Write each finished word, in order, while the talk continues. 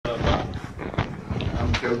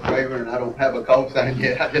Joe Craver, and I don't have a call sign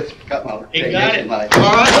yet. I just got my technician license. All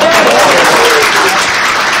right.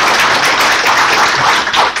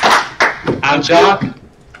 I'm Doc,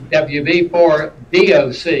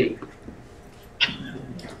 WB4DOC.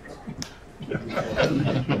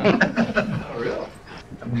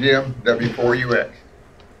 I'm Jim, W4UX.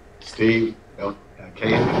 Steve,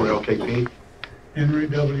 KN4LKP. Henry,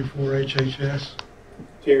 W4HHS.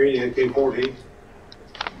 Terry, NK4D.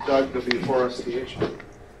 Doug, W4STH.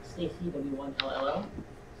 Stacy, W1LLL.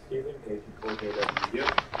 Stephen, KT4JW.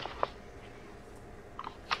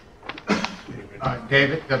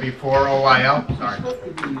 David, W4OIL. Sorry.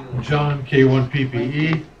 John,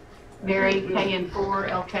 K1PPE. Mary,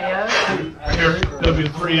 KN4LKO. Eric,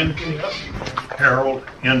 W3NKS. Harold,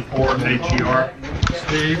 N4HER.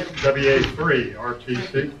 Steve,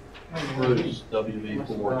 WA3RTC. Bruce,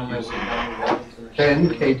 WB4QC. Ken,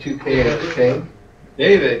 K2KSK.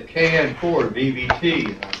 David,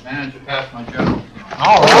 KN4VVT. Managed to pass my general.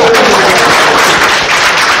 All right.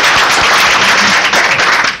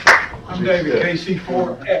 I'm David,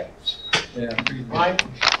 KC4X. Yeah. Mike,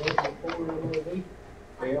 W4LLV.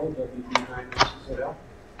 Dale, WB9SL.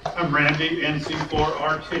 I'm Randy,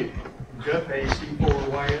 NC4RT. Jeff,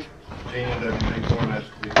 AC4YN. And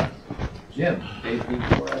W4ST. Jim,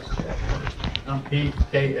 KP4SJ. I'm Keith,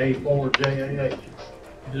 KA4JAH.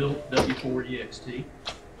 Bill, W4EXT.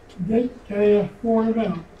 Jake,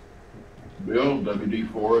 KF4M. Bill,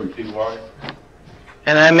 WD4OTY.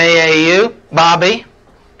 And I'm AAU, Bobby.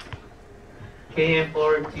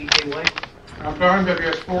 KN4TKY. I'm Don,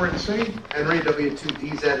 WS4NC. Henry,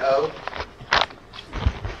 W2DZO.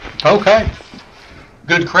 Okay.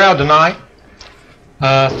 Good crowd tonight.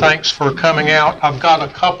 Thanks for coming out. I've got a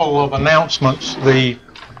couple of announcements. The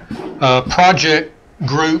project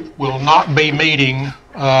group will not be meeting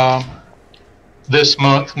this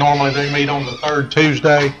month. Normally they meet on the third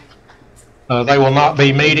Tuesday. They will not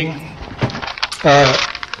be meeting.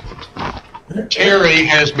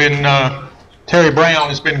 Terry Brown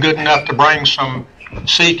has been good enough to bring some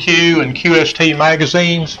CQ and QST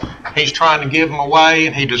magazines. He's trying to give them away,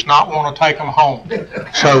 and he does not want to take them home.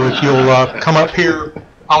 So if you'll come up here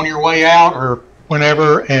on your way out or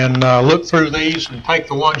whenever and look through these and take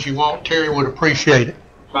the ones you want, Terry would appreciate it.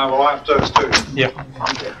 My wife does too. Yeah,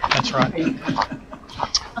 that's right.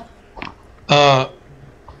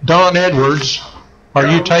 Don Edwards, are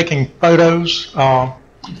you taking photos?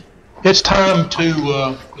 It's time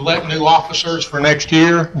to elect new officers for next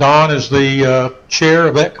year. Don is the chair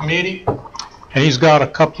of that committee, and he's got a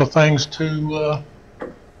couple of things to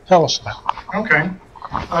tell us about. Okay.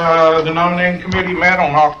 The nominating committee met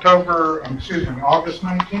on August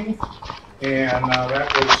 19th, and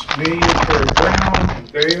that was me, Terry Brown,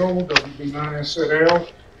 and Dale, WB9SL,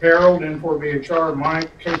 Harold, N4VHR, Mike,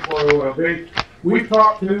 K4OLB. We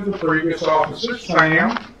talked to the previous officers,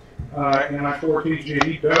 Sam,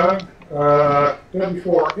 NI4TG, Doug,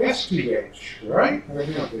 W4STH, right?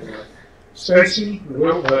 Stacy,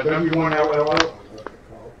 W1LLO,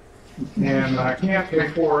 and Kent,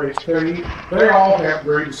 K4HK. They all have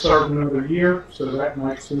agreed to serve another year, so that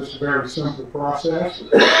makes this a very simple process.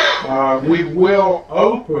 We will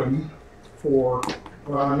open for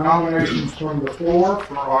nominations from the floor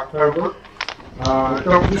for October.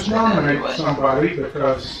 Don't just nominate somebody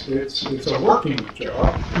because it's a working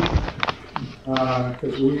job,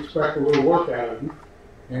 because we expect a little work out of them.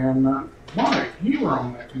 And Mike, you were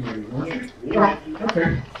on that committee, weren't you? Yeah.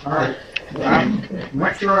 Okay, all right.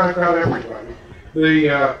 Make sure I've got everybody.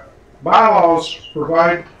 The bylaws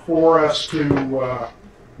provide for us to, the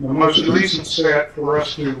most recent set for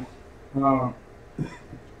us to,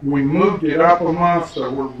 we moved it up a month, so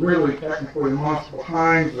we're really technically a month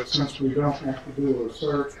behind, but since we don't have to do a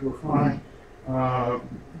search, we're fine.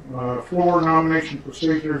 Floor nomination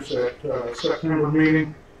procedures at September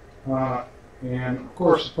meeting, and of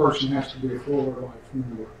course the person has to be a floor life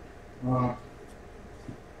member.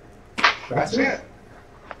 That's it.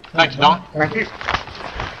 Thank you, Don. Thank you.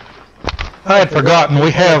 I had forgotten, we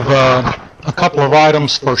have a couple of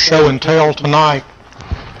items for show and tell tonight.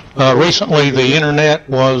 Recently, the internet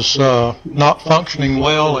was not functioning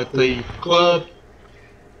well at the club,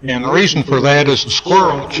 and the reason for that is the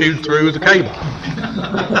squirrel chewed through the cable.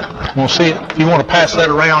 We'll see it. If you want to pass that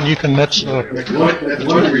around, you can. That's right.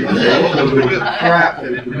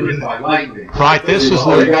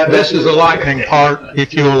 This is the lightning part.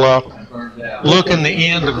 If you'll look in the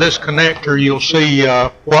end of this connector, you'll see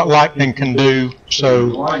what lightning can do.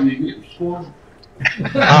 So.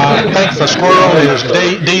 I think the squirrel is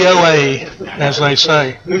DOA, as they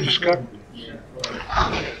say. Who discovered?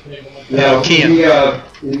 Ken.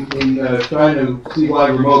 in trying to see why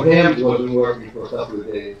remote hams wasn't working for a couple of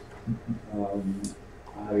days.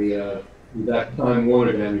 I was at Time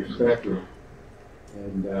Warner down near Spectrum,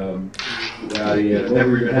 and I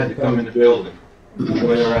never even had to come in the building. I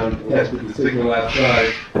went around and tested the signal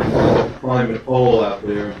outside, climbed a pole out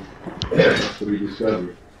there, and that's what we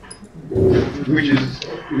discovered. Which is,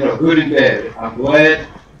 good and bad. I'm glad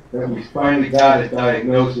that we finally got a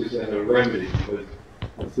diagnosis and a remedy, but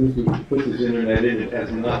since we put this internet in, it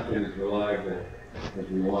has not been as reliable as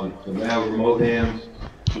we wanted. So now remote hams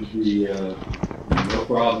should be no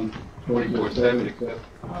problem, 24/7, except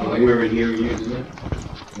when we're in here using it.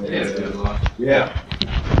 And, yeah.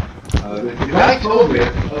 The guy told me,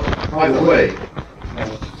 by the way,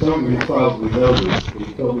 some of you probably know this, but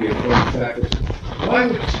he told me a fun fact. Why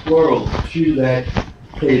would squirrels chew that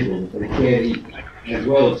cable that they can't eat, as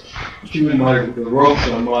well as chewing the ropes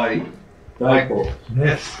on my dipole?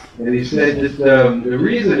 Yes. And he said that the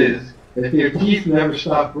reason is that their teeth never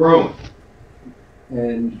stop growing.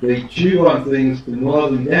 And they chew on things to gnaw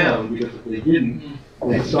them down, because if they didn't,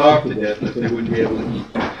 they'd starve to death if they wouldn't be able to eat.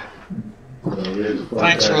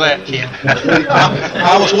 Thanks for that, Ken.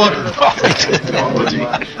 I was wondering.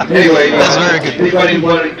 Anyway, that's very good. Anybody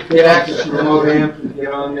want to get access to remote hams and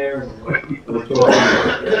get on there?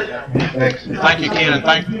 Thanks. Thank you, Ken, and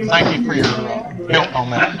thank you for your help on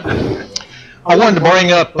that. I wanted to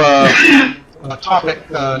bring up a topic.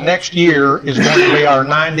 Next year is going to be our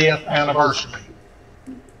 90th anniversary.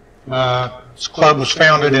 This club was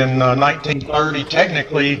founded in 1930.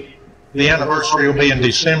 Technically, the anniversary will be in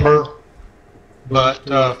December, but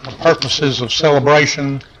for purposes of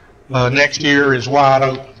celebration, next year is wide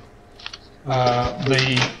open.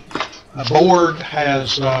 The board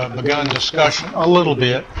has begun discussion a little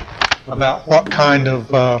bit about what kind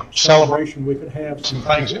of celebration we could have, some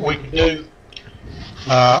things that we could do.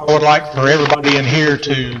 I would like for everybody in here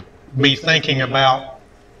to be thinking about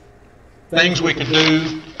things we could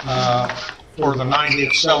do for the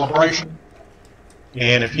 90th celebration.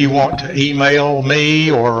 And if you want to email me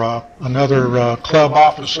or another club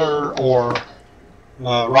officer, or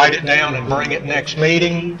write it down and bring it next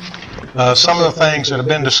meeting. Some of the things that have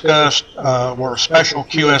been discussed were a special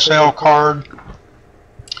QSL card,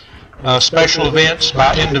 special events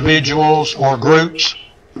by individuals or groups,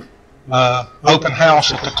 open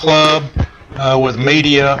house at the club with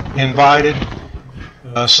media invited,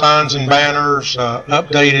 signs and banners,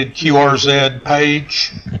 updated QRZ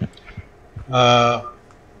page,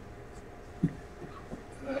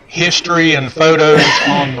 history and photos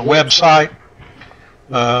on the website,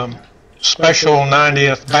 special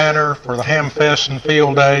 90th banner for the Hamfest and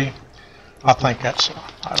Field Day. I think I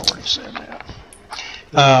already said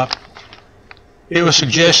that. It was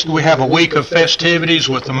suggested we have a week of festivities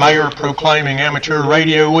with the mayor proclaiming Amateur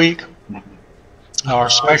Radio Week. Our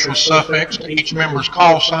special suffix to each member's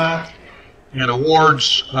call sign, and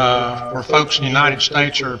awards for folks in the United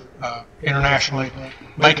States or internationally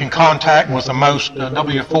making contact with the most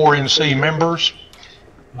W4NC members.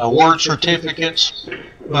 Award certificates,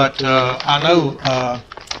 but I know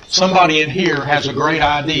somebody in here has a great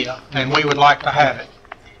idea, and we would like to have it.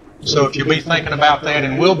 So if you'll be thinking about that,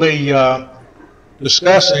 and we'll be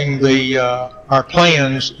discussing our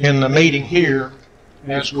plans in the meeting here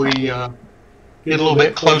as we get a little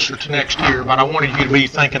bit closer to next year, but I wanted you to be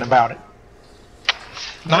thinking about it.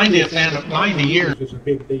 90 years is a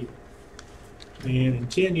big deal. And in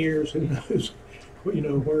 10 years, who knows,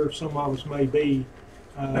 where some of us may be.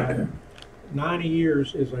 90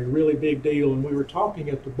 years is a really big deal, and we were talking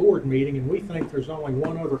at the board meeting, and we think there's only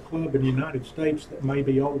one other club in the United States that may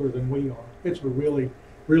be older than we are. It's a really,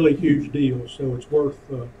 really huge deal, so it's worth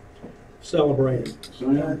celebrating.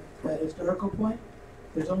 That historical point,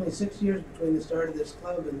 there's only 6 years between the start of this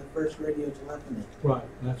club and the first radio telephony. Right,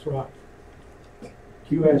 that's right.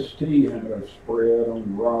 QST had a spread on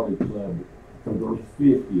the Raleigh Club for their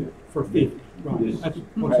 50th. For 50, right. That's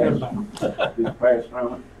what's that about. This past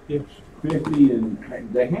time, yes. 50, and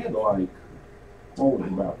they had like, what was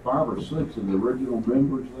it, about 5 or 6 of the original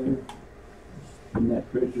members there in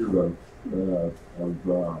that picture of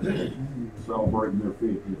celebrating their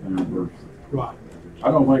 50th anniversary. Right.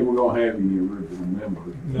 I don't think we're going to have any original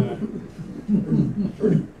members. No.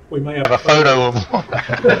 We may have a photo of them.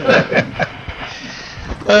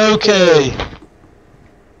 Okay.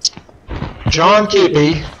 John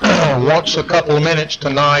Kippy wants a couple of minutes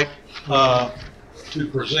tonight to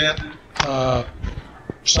present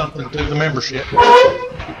something to the membership.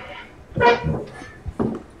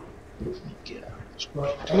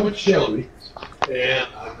 I'm with Shelby, and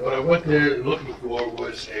what I went there looking for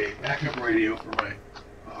was a backup radio for my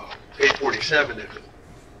 847 that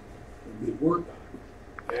would work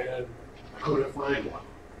and I couldn't find one.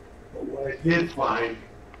 But what I did find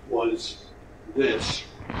was this.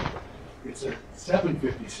 It's a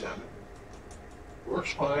 757.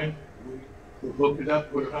 Works fine. We hooked it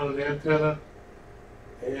up, put it on an antenna,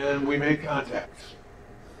 and we made contacts.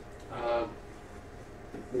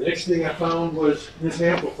 The next thing I found was this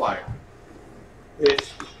amplifier.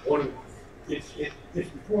 It's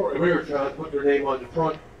before Ameritron put their name on the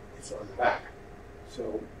front, it's on the back.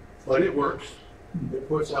 So, but it works. It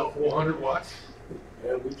puts out 400 watts,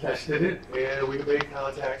 and we tested it, and we made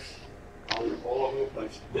contacts all over the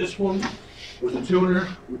place. This one was a tuner.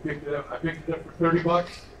 We picked it up. I picked it up for $30,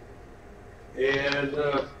 and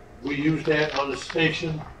we used that on the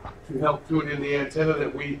station to help tune in the antenna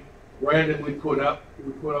that we randomly put up.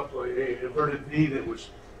 We put up an inverted V that was,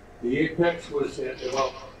 the apex was at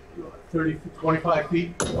about 25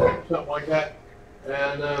 feet, something like that.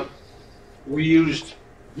 And we used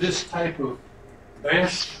this type of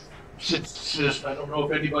mast system. I don't know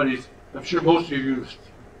if anybody's, I'm sure most of you have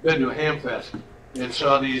been to a Hamfest and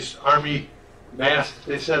saw these Army masts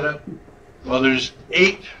they set up. Well, there's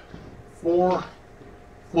 8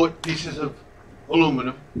 4-foot pieces of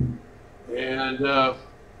aluminum, and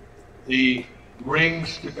the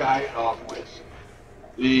rings to guide it off with,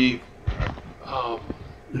 the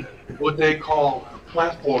what they call a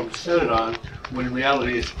platform to set it on, when in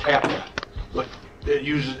reality it's tapped, but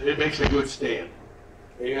it makes a good stand.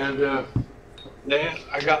 And that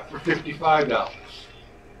I got for $55.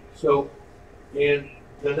 So, and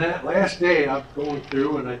then that last day I'm going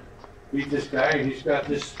through and I meet this guy, and he's got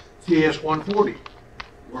this TS-140.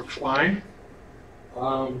 Works fine.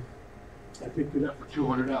 I picked it up for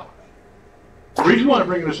 $200. The reason why I'm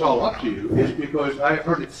bringing this all up to you is because I've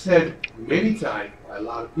heard it said many times by a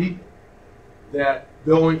lot of people that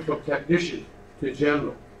going from technician to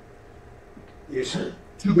general is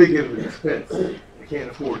too big of an expense. They can't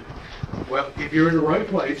afford it. Well, if you're in the right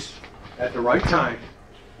place at the right time,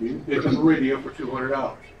 you can pick up a radio for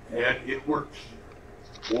 $200, and it works.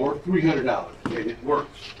 Or $300, and it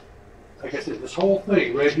works. Like I said, this whole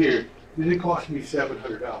thing right here didn't cost me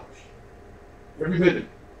 $700. Every minute.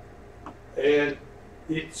 And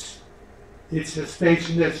it's a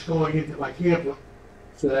station that's going into my camper,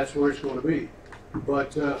 so that's where it's going to be.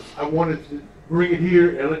 But I wanted to bring it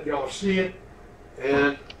here and let y'all see it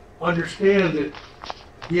and understand that,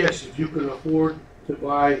 yes, if you can afford to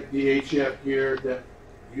buy the HF gear that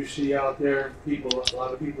you see out there, a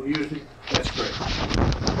lot of people using, that's great.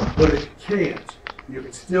 But if you can't, you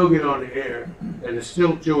can still get on the air and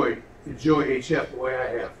still enjoy HF the way I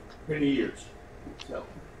have many years. So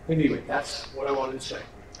anyway, that's what I wanted to say.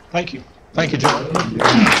 Thank you. Thank you, John.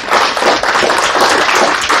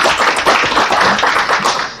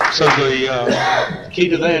 So the key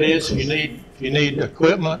to that is if you need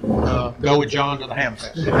equipment, go with John to the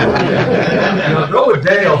Hamfest. Go with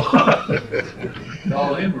Dale.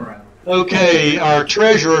 All in around. Okay, our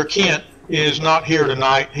treasurer Kent is not here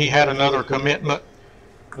tonight. He had another commitment.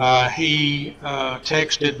 He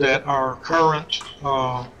texted that our current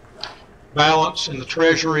balance in the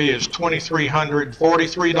treasury is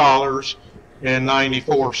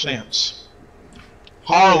 $2,343.94.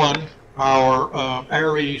 Harlan, our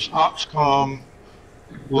Aries Oxcom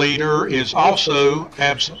leader, is also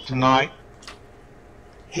absent tonight.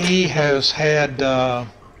 He has had a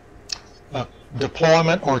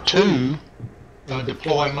deployment or 2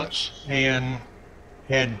 deployments and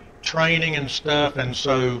had training and stuff, and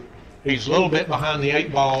so he's a little bit behind the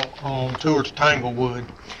 8 ball on Tour to Tanglewood.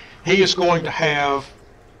 He is going to have,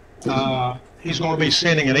 he's going to be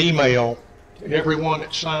sending an email to everyone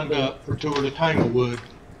that signed up for Tour to Tanglewood,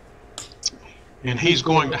 and he's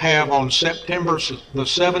going to have on September the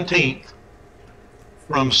 17th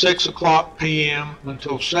from 6 o'clock p.m.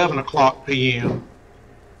 until 7 o'clock p.m.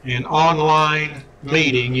 an online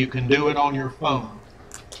meeting. You can do it on your phone.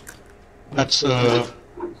 That's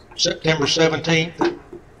September 17th,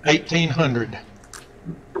 1800.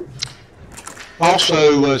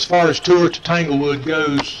 Also, as far as Tour to Tanglewood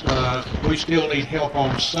goes, we still need help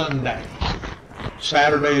on Sunday.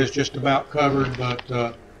 Saturday is just about covered, but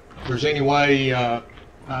if there's any way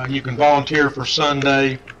you can volunteer for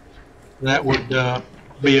Sunday, that would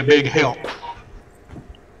be a big help.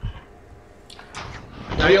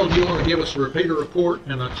 Dale, do you want to give us a repeater report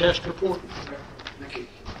and a test report? Thank you.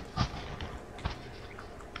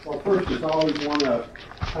 Well, first, as always, want to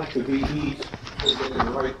thank the VEs for getting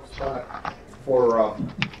the right spot for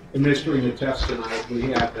administering the test tonight.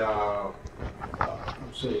 We had,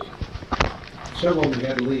 let's see, several we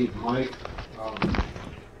had to leave. Mike,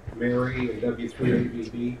 Mary, and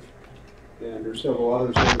W3ABB, and there's several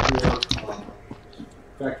others over here. In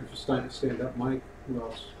fact, if you stand up, Mike. who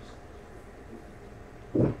else?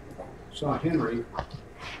 Saw Henry.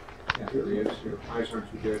 Yeah, here he is. Your eyes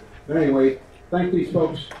aren't too good. But anyway, thank these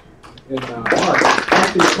folks. And Mark,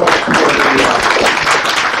 thank these folks for the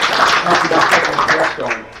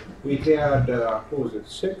going. We had what was it?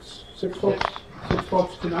 Six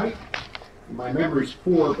folks tonight. My memory's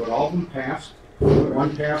 4, but all of them passed.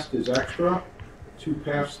 1 passed his extra, 2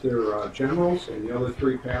 passed their generals, and the other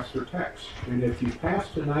 3 passed their techs. And if you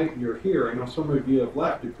passed tonight and you're here, I know some of you have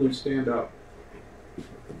left, you please stand up.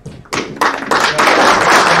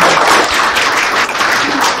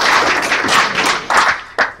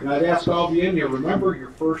 And I'd ask all of you in here, remember your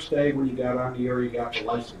first day when you got on the air, you got the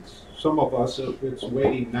license. Some of us, it's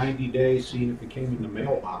waiting 90 days, seeing if it came in the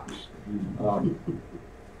mailbox. For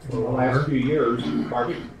the last few years,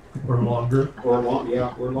 Or longer. or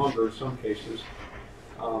longer in some cases,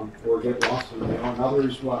 or get lost in the mail, and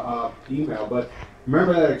others email. But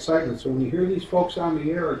remember that excitement. So when you hear these folks on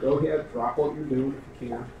the air, go ahead, drop what you're doing if you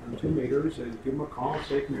can on 2 meters, and give them a call and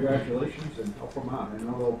say congratulations and help them out. I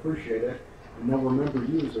know they'll appreciate it, and they'll remember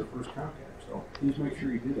you as their first contact. So please make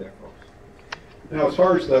sure you do that, folks. Now, as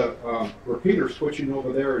far as the repeater switching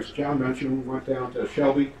over there, as John mentioned, we went down to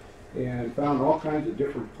Shelby and found all kinds of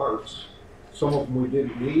different parts. Some of them we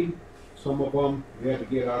didn't need. Some of them we had to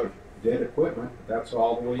get out of dead equipment. That's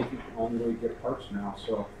all the way only way you get parts now.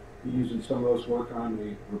 So we're using some of those work on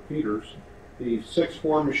the repeaters. The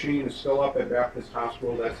 6-4 machine is still up at Baptist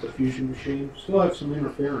Hospital. That's the fusion machine. Still have some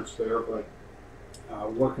interference there, but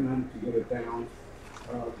working on it to get it down,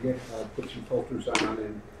 put some filters on,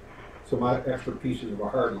 and some extra pieces of a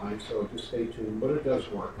hard line. So just stay tuned. But it does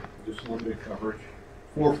work. Just limited coverage.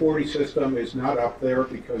 440 system is not up there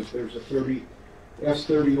because there's a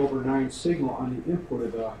S30/9 signal on the input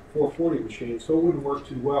of the 440 machine, so it wouldn't work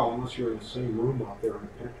too well unless you're in the same room out there in the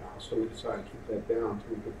penthouse. So we decided to keep that down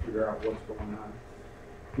until we could figure out what's going on.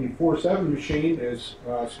 The 47 machine is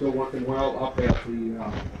still working well up at the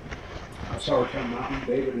Sourtown Mountain.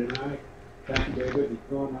 David and I, thank you, David, he's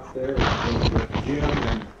going out there with Jim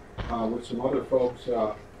and with some other folks.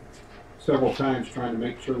 Several times trying to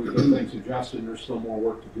make sure we get things adjusted, and there's still more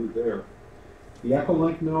work to do there. The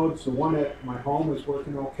Echolink nodes, the one at my home is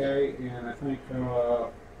working okay, and I think,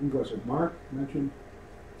 who was it, Mark mentioned?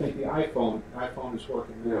 I think the iPhone is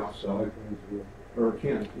working now, so, or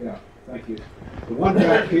Ken, yeah, thank you. The one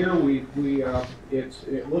back here,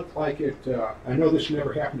 it looked like it, I know this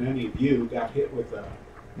never happened to any of you, got hit with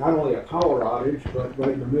not only a power outage, but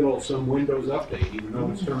right in the middle of some Windows update, even though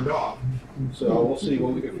it's turned off. So we'll see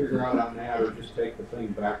what we can figure out on that, or just take the thing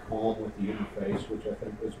back home with the interface, which I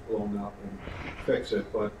think was blown up, and fix it.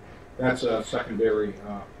 But that's a secondary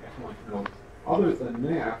Echolink node. Other than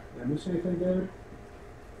that, did I miss anything, David?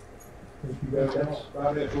 That's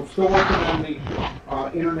about it. We're still working on the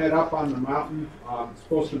internet up on the mountain. It's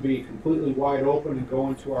supposed to be completely wide open and go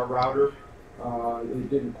into our router. It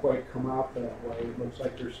didn't quite come out that way. It looks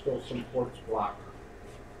like there's still some ports blocked.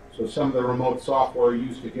 So some of the remote software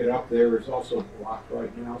used to get up there is also blocked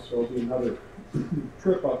right now. So it'll be another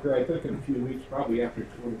trip up there, I think, in a few weeks, probably after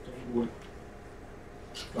 2022.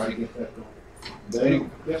 Try to get that going. Dave,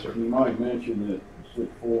 yes, sir. You might mention that the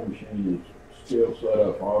 6-4 machine is still set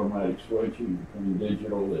up for automatic switching between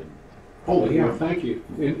digital and... Oh, yeah, thank you.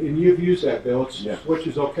 And you've used that, Bill. Switch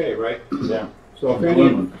is okay, right? Yeah. So if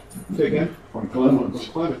any, say again? From Clemens.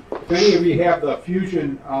 From Clemens. If any of you have the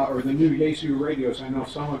Fusion or the new Yaesu radios, I know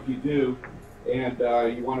some of you do, and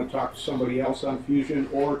you want to talk to somebody else on Fusion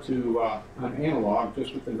or to on analog,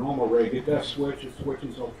 just with the normal rig, it does switch. It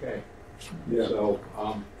switches okay. Yeah. So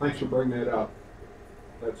thanks for bringing that up.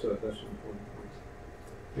 That's an important point.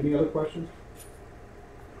 Any other questions?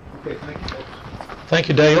 Okay, thank you, folks. Thank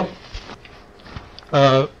you, Dale.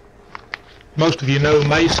 Most of you know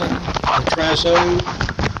Mason Trazo.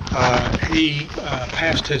 He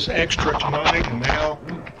passed his extra tonight, and now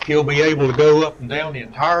he'll be able to go up and down the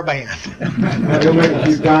entire band. He'll make a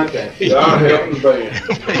few contacts.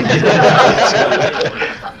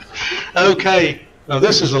 Okay,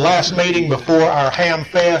 this is the last meeting before our Ham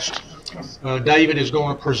Fest. David is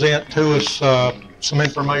going to present to us some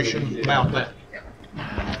information about that.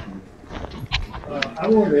 I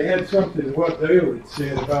wanted to add something to what Dale had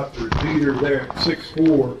said about the repeater there at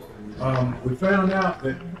 6-4. We found out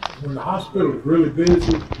that when the hospital is really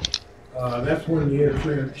busy, that's when the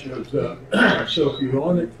interference shows up. So if you're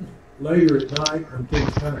on it later at night when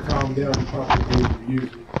things kind of calm down, you probably need to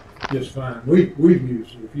use it just fine. We've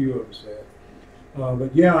used it, a few of us have.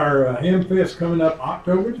 But yeah, our Ham Fest coming up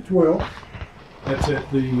October the 12th. That's at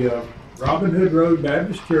the Robin Hood Road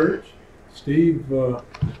Baptist Church. Steve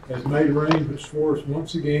has made arrangements for us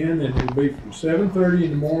once again, and it'll be from 7:30 in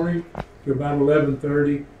the morning to about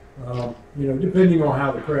 11:30, depending on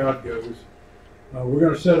how the crowd goes. We're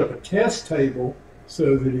going to set up a test table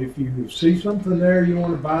so that if you see something there you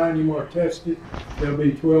want to buy and you want to test it, there'll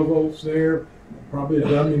be 12 volts there, probably a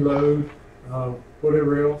dummy load,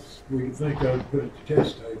 whatever else we can think of to put at the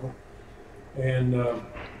test table. And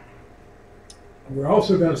we're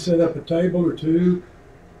also going to set up a table or two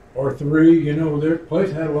or three. Their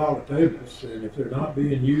place had a lot of tables, and if they're not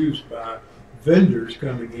being used by vendors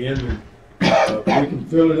coming in, we can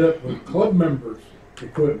fill it up with club members'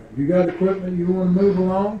 equipment. You got equipment you want to move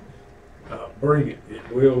along? Bring it, and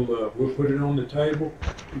we'll put it on the table.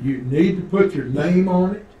 You need to put your name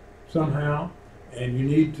on it somehow, and you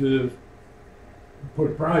need to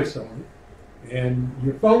put a price on it and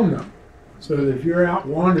your phone number, so that if you're out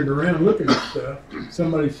wandering around looking at stuff,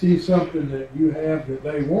 somebody sees something that you have that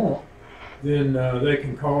they want, then they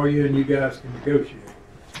can call you and you guys can negotiate.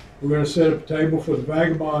 We're going to set up a table for the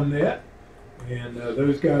Vagabond Net, and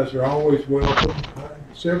those guys are always welcome.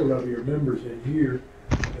 Several of you are members in here,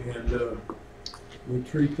 and we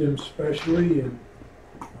treat them specially, and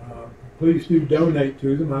please do donate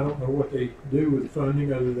to them. I don't know what they do with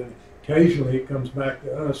funding other than occasionally it comes back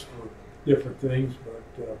to us for different things, but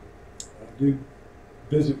I do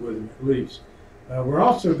visit with them at least. We're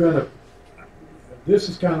also going to, this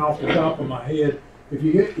is kind of off the top of my head, if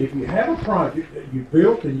you have a project that you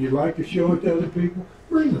built and you'd like to show it to other people,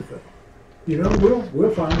 bring the thing.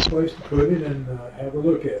 We'll find a place to put it and have a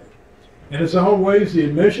look at it. And as always, the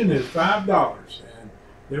admission is $5. And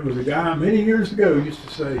there was a guy many years ago who used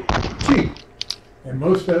to say, cheap. And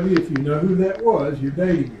most of you, if you know who that was, you're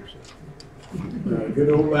dating yourself. Good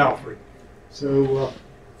old Alfred. So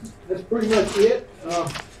that's pretty much it.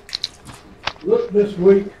 Look this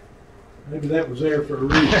week. Maybe that was there for a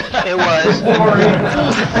reason. It was.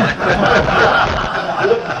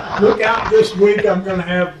 Look out this week. I'm going to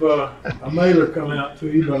have a mailer come out to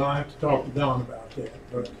you, but I'll have to talk to Don about that.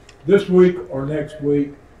 But this week or next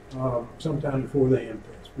week, sometime before the Ham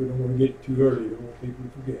Fest. We don't want to get too early. We don't want people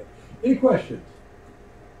to forget. Any questions?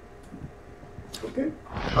 Okay.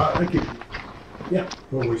 Thank you. Yeah.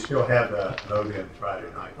 Well, we still have a load-in Friday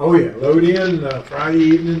night. Oh, yeah. Load in Friday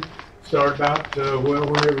evening. Start about,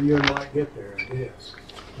 wherever you might get there, I guess.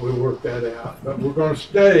 We'll work that out. But we're going to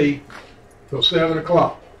stay till 7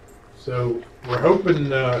 o'clock. So we're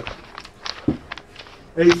hoping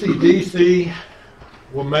AC/DC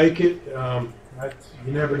will make it.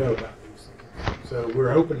 You never know about these things. So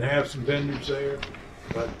we're hoping to have some vendors there,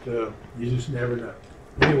 but you just never know.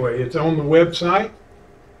 Anyway, it's on the website,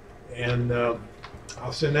 and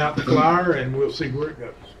I'll send out the flyer, and we'll see where it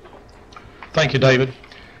goes. Thank you, David.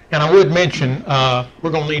 And I would mention, we're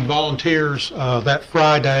going to need volunteers that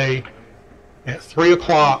Friday at 3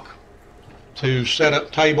 o'clock to set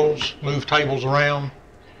up tables, move tables around.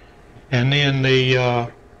 And then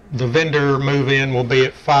the vendor move-in will be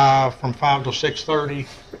at 5, from 5 to 6:30.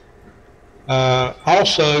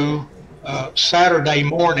 Also, Saturday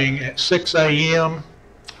morning at 6 a.m.,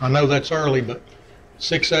 I know that's early, but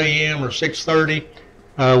 6 a.m. or 6:30,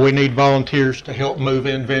 we need volunteers to help move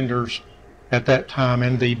in vendors at that time.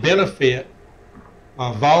 And the benefit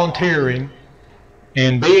of volunteering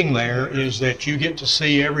and being there is that you get to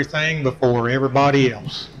see everything before everybody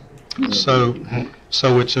else. So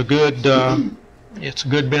it's a good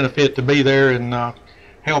benefit to be there and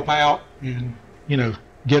help out and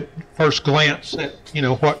get first glance at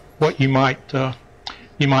what you might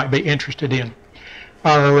be interested in.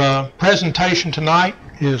 Our presentation tonight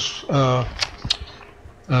is from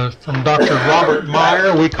Dr. Robert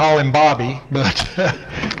Meyer. We call him Bobby, but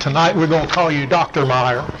tonight we're going to call you Dr.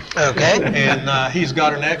 Meyer. Okay. And he's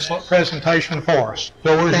got an excellent presentation for us.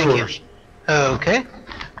 Floor is yours. Okay.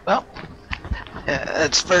 Well,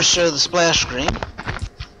 let's first show the splash screen, in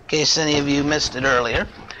case any of you missed it earlier.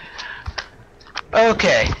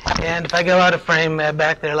 Okay, and if I go out of frame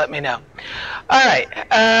back there, let me know. All right,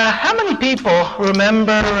 how many people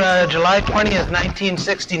remember July 20th,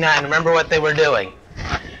 1969? Remember what they were doing?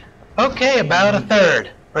 Okay, about a third.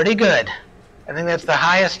 Pretty good. I think that's the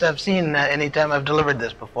highest I've seen any time I've delivered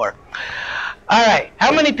this before. All right,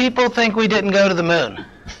 how many people think we didn't go to the moon?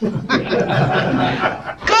 Good!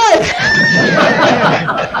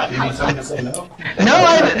 Do you need someone to say no?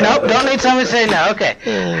 No, don't need someone to say no. Okay.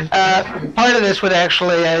 Part of this would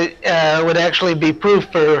actually be proof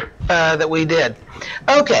for that we did.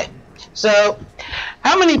 Okay. So,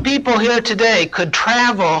 how many people here today could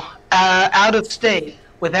travel out of state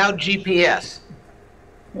without GPS?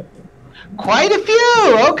 Quite a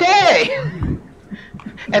few. Okay.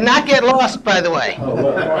 And not get lost, by the way.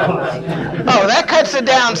 Oh, that cuts it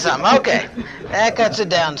down some. Okay. That cuts it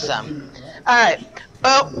down some. All right.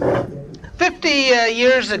 Well, 50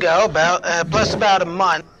 years ago, plus about a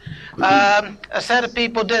month, a set of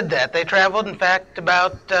people did that. They traveled, in fact,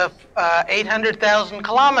 about 800,000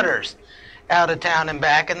 kilometers out of town and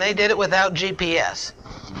back, and they did it without GPS,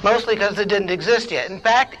 mostly because it didn't exist yet. In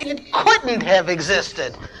fact, it couldn't have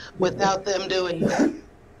existed without them doing that.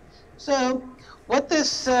 So what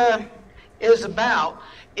this is about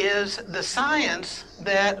is the science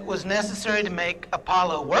that was necessary to make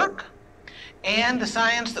Apollo work and the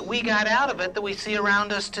science that we got out of it that we see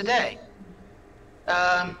around us today.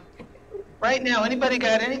 Right now, anybody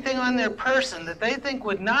got anything on their person that they think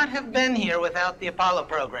would not have been here without the Apollo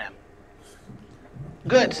program?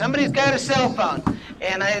 Good. Somebody's got a cell phone.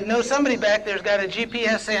 And I know somebody back there's got a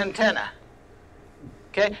GPS antenna.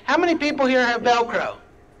 Okay. How many people here have Velcro?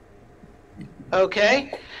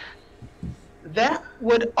 Okay. That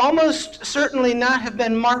would almost certainly not have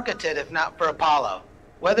been marketed if not for Apollo.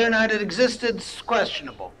 Whether or not it existed is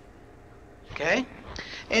questionable. Okay.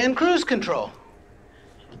 And cruise control.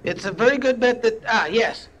 It's a very good bet that,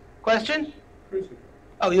 yes. Question? Cruise control.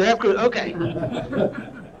 Oh, you have cruise, okay.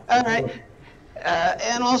 All right.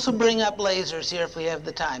 And also bring up lasers here if we have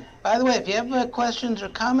the time. By the way, if you have questions or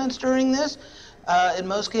comments during this, in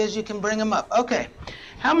most cases you can bring them up. Okay.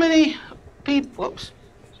 How many people, whoops.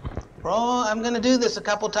 I'm going to do this a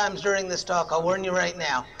couple times during this talk. I'll warn you right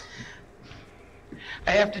now.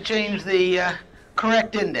 I have to change the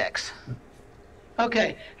correct index.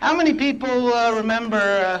 Okay, how many people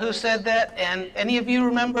remember who said that? And any of you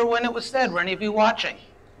remember when it was said? Were any of you watching?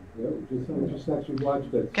 Yeah, just actually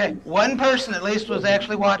watched it. Okay, one person at least was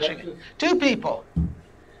actually watching it. Two people.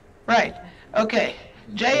 Right, okay.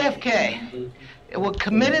 JFK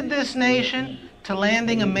committed this nation to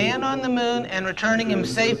landing a man on the moon and returning him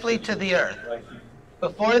safely to the Earth.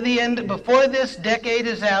 Before this decade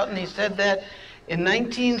is out, and he said that in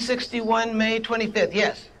 1961, May 25th.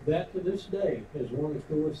 Yes? That to this day is one of the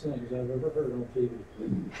coolest things I've ever heard on TV.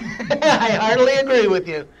 I heartily agree with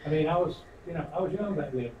you. I mean, I was young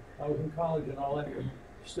back then. I was in college and all that.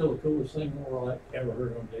 Still the coolest thing in the world I've ever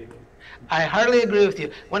heard on TV. I heartily agree with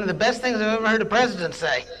you. One of the best things I've ever heard a president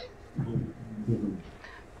say.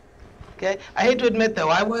 Okay, I hate to admit though,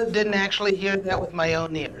 I didn't actually hear that with my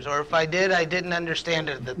own ears, or if I did, I didn't understand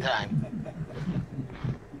it at the time.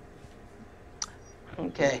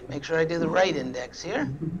 Okay, make sure I do the right index here.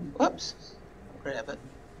 Whoops, grab it.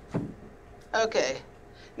 Okay,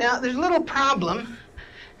 now there's a little problem.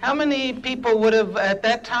 How many people would have, at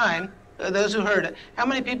that time, those who heard it, how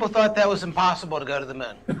many people thought that was impossible to go to the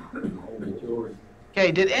moon?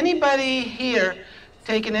 Okay, did anybody here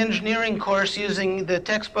take an engineering course using the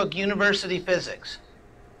textbook University Physics?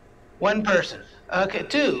 One person. Okay,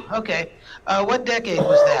 two. Okay. What decade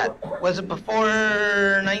was that? Was it before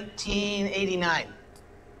 1989?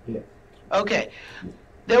 Yeah. Okay.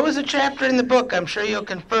 There was a chapter in the book, I'm sure you'll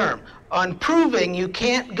confirm, on proving you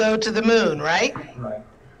can't go to the moon, right? Right.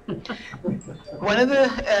 One of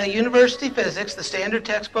the university physics, the standard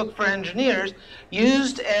textbook for engineers,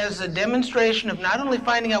 used as a demonstration of not only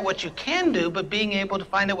finding out what you can do, but being able to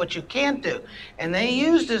find out what you can't do. And they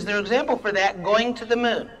used as their example for that going to the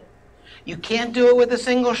moon. You can't do it with a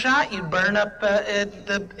single shot. You'd burn up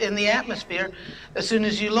in the atmosphere as soon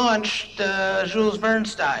as you launched Jules Verne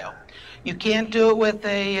style. You can't do it with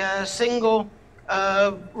a single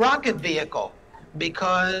rocket vehicle,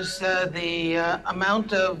 because the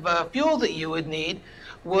amount of fuel that you would need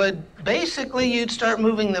would basically, you'd start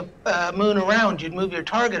moving the moon around. You'd move your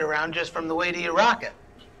target around just from the weight of your rocket.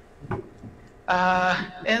 And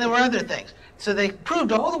there were other things. So they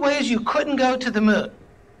proved all the ways you couldn't go to the moon.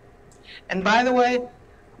 And by the way,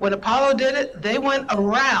 when Apollo did it, they went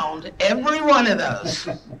around every one of those.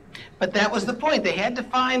 But that was the point. They had to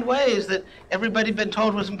find ways that everybody had been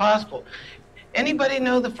told was impossible. Anybody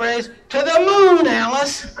know the phrase, "To the moon,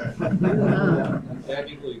 Alice"?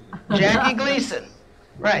 Jackie Gleason. Jackie Gleason.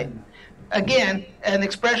 Right. Again, an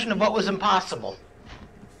expression of what was impossible.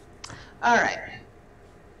 All right.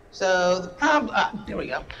 So the problem, there we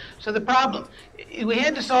go. So the problem, we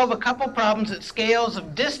had to solve a couple problems at scales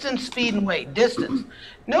of distance, speed, and weight. Distance.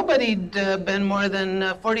 Nobody'd been more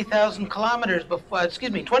than 40,000 kilometers before,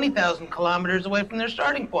 20,000 kilometers away from their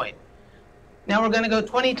starting point. Now we're going to go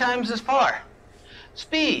 20 times as far.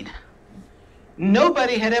 Speed.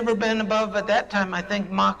 Nobody had ever been above, at that time, I think,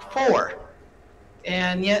 Mach 4.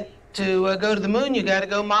 And yet, to go to the moon, you got to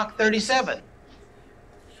go Mach 37.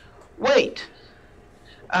 Weight.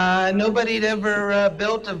 Nobody had ever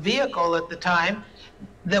built a vehicle at the time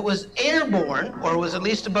that was airborne, or was at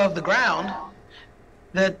least above the ground,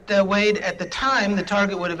 that weighed, at the time, the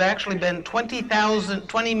target would have actually been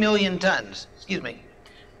 20 million tons. Excuse me.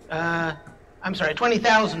 I'm sorry,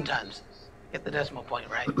 20,000 tons. Get the decimal point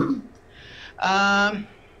right.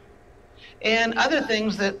 And other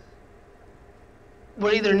things that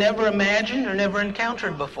were either never imagined or never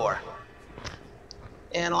encountered before.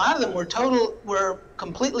 And a lot of them were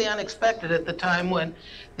completely unexpected at the time when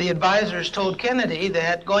the advisors told Kennedy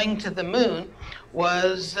that going to the moon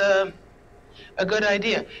was a good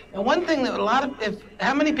idea. And one thing that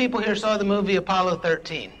how many people here saw the movie Apollo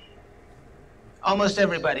 13? Almost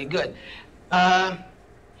everybody, good. So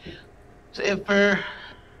if for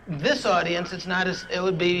this audience, it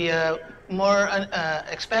would be more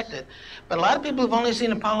expected. But a lot of people who've only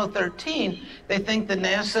seen Apollo 13, they think that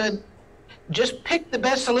NASA just picked the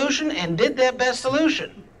best solution and did that best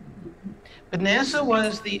solution. But NASA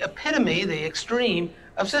was the epitome, the extreme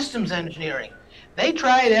of systems engineering. They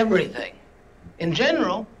tried everything. In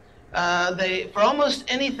general, for almost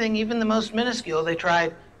anything, even the most minuscule, they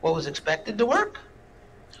tried what was expected to work,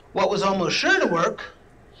 what was almost sure to work,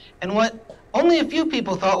 and what only a few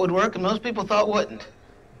people thought would work and most people thought wouldn't.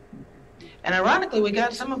 And ironically, we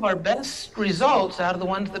got some of our best results out of the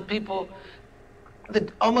ones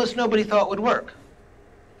that almost nobody thought would work.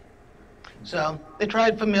 So they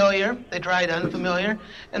tried familiar, they tried unfamiliar,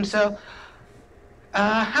 and so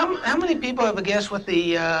how many people have a guess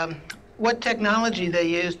what technology they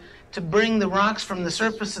used to bring the rocks from the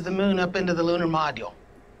surface of the moon up into the lunar module?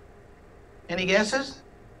 Any guesses?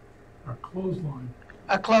 A clothesline.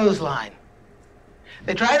 A clothesline.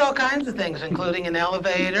 They tried all kinds of things, including an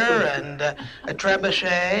elevator and a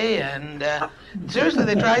trebuchet, and seriously,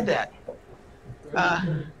 they tried that.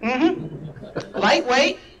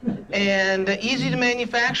 Lightweight and easy to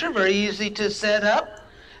manufacture, very easy to set up,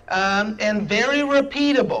 and very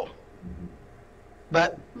repeatable.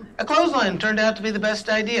 But a clothesline turned out to be the best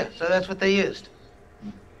idea, so that's what they used.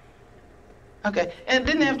 Okay, and it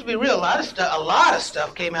didn't have to be real. A lot of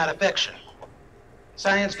stuff came out of fiction,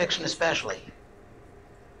 science fiction especially.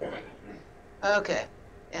 Okay,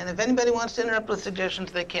 and if anybody wants to interrupt with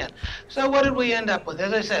suggestions, they can. So what did we end up with?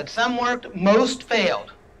 As I said, some worked, most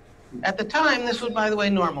failed. At the time, this was, by the way,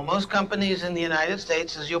 normal. Most companies in the United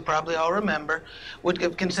States, as you'll probably all remember, would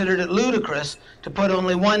have considered it ludicrous to put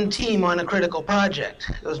only one team on a critical project.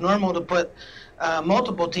 It was normal to put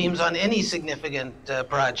multiple teams on any significant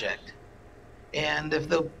project. And if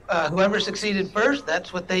whoever succeeded first,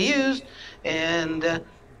 that's what they used. And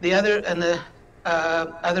the other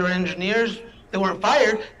engineers that weren't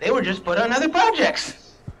fired, they were just put on other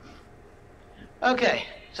projects. Okay,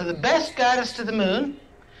 so the best got us to the moon.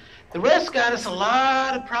 The rest got us a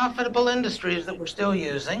lot of profitable industries that we're still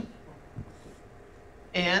using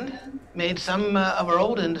and made some of our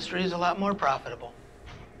old industries a lot more profitable.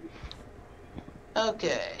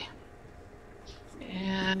 Okay.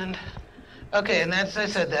 And as I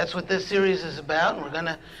said, that's what this series is about. And we're going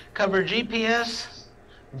to cover GPS,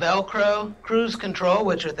 Velcro, cruise control,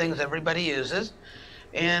 which are things everybody uses.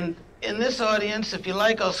 And in this audience, if you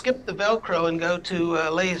like, I'll skip the Velcro and go to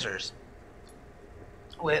lasers,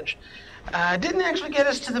 which didn't actually get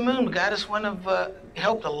us to the moon, but got us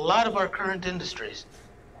helped a lot of our current industries.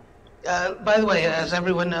 By the way, as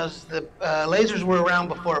everyone knows, the lasers were around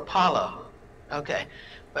before Apollo. Okay,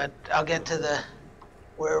 but I'll get to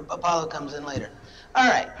where Apollo comes in later. All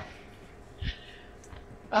right.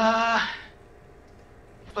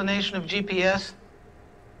 Explanation of GPS.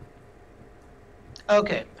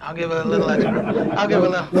 Okay, I'll give a little extra.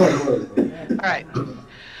 All right.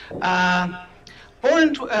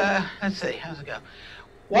 Let's see, how's it go?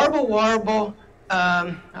 Warble, warble,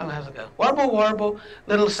 how's it go? Warble, warble,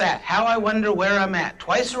 little sat, how I wonder where I'm at.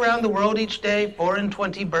 Twice around the world each day, 4 and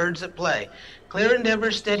 20 birds at play. Clear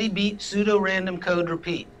endeavor, steady beat, pseudo-random code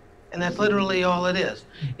repeat. And that's literally all it is.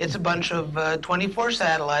 It's a bunch of 24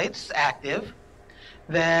 satellites active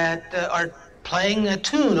that are playing a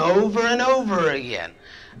tune over and over again,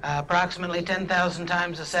 approximately 10,000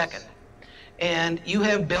 times a second. And you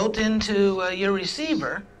have built into your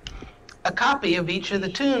receiver a copy of each of the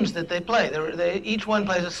tunes that they play. Each one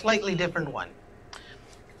plays a slightly different one.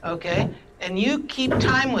 Okay? And you keep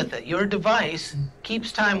time with it. Your device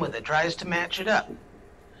keeps time with it, tries to match it up.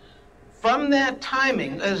 From that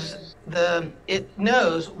timing, it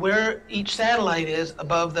knows where each satellite is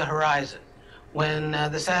above the horizon. When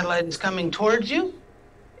the satellite is coming towards you,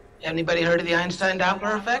 anybody heard of the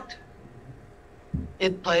Einstein-Doppler effect?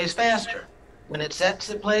 It plays faster. When it sets,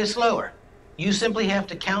 it plays slower. You simply have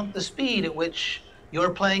to count the speed at which your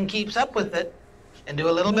plane keeps up with it and do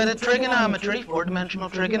a little bit of trigonometry, four-dimensional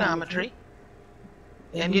trigonometry,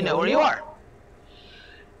 and you know where you are.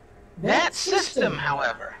 That system,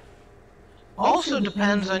 however, also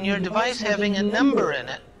depends on your device having a number in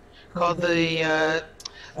it called the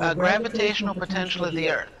gravitational potential of the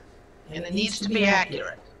Earth, and it needs to be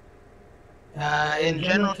accurate. In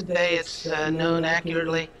general today, it's known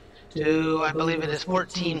accurately to, I believe it is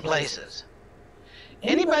 14 places.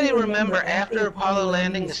 Anybody remember after Apollo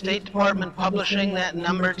landing, the State Department publishing that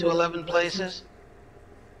number to 11 places?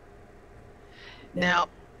 Now,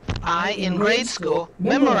 I, in grade school,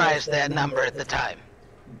 memorized that number at the time.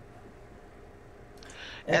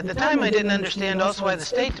 At the time, I didn't understand also why the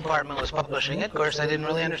State Department was publishing it. Of course, I didn't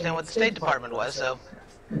really understand what the State Department was, so.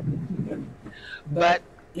 But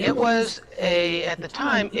it was at the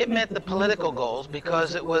time, it met the political goals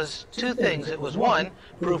because it was two things. It was one,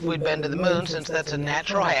 proof we'd been to the moon, since that's a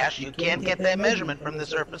natural hash. You can't get that measurement from the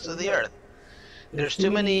surface of the Earth. There's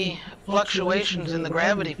too many fluctuations in the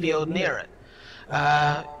gravity field near it.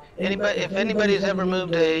 If anybody's ever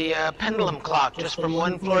moved a pendulum clock just from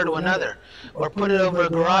one floor to another, or put it over a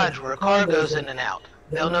garage where a car goes in and out,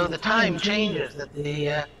 they'll know the time changes, that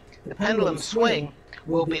the pendulum swing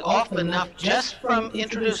will be off enough just from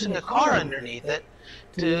introducing a car underneath it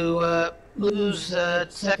to lose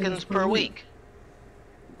seconds per week,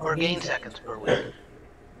 or gain seconds per week.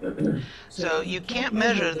 So you can't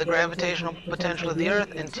measure the gravitational potential of the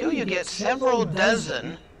Earth until you get several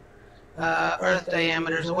dozen Earth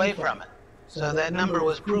diameters away from it. So that number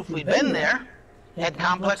was proof we'd been there, had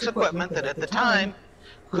complex equipment that at the time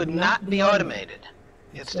could not be automated.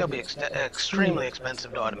 It'd still be extremely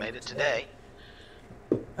expensive to automate it today.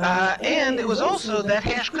 And it was also, that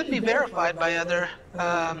hash could be verified by other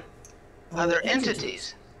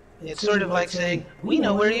entities. It's sort of like saying, we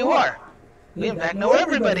know where you are. We in fact know where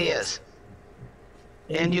everybody is.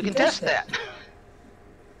 And you can test that.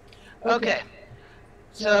 Okay.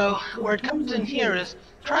 So where it comes in here is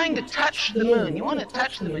trying to touch the moon. You want to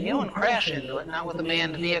touch the moon. You don't want to crash into it, not with a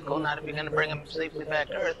manned vehicle, not if you're going to bring them safely back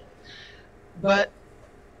to Earth. But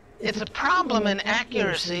it's a problem in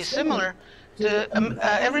accuracy similar to,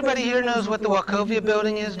 everybody here knows what the Wachovia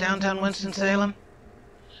building is, downtown Winston-Salem?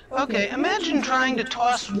 Okay, imagine trying to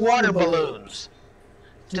toss water balloons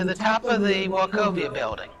to the top of the Wachovia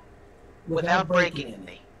building without breaking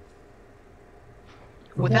any.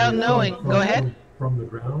 Without knowing, go ahead. From the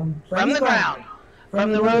ground? From the ground.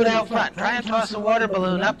 From the road out front. Try and toss a water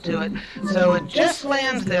balloon up to it so it just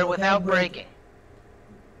lands there without breaking.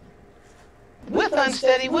 With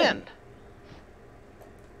unsteady wind.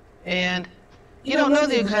 And you don't know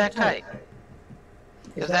the exact height,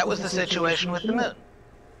 because that was the situation with the moon.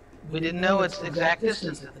 We didn't know its exact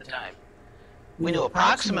distance at the time. We knew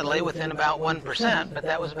approximately within about 1%, but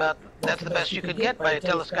that's the best you could get by a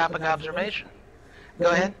telescopic observation. Go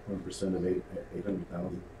ahead. 1% of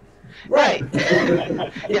 800,000. Right.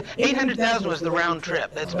 Yeah, 800,000 was the round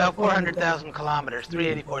trip. That's about 400,000 kilometers,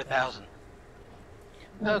 384,000.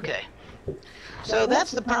 Okay. So that's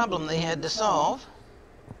the problem they had to solve.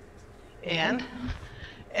 And,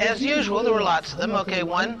 as usual, there were lots of them. Okay,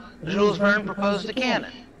 one, Jules Verne proposed a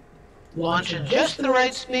cannon. Launch at just the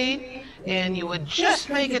right speed, and you would just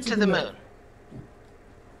make it to the moon.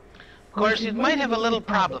 Of course, you might have a little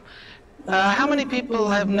problem. How many people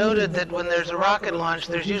have noted that when there's a rocket launch,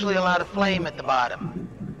 there's usually a lot of flame at the bottom?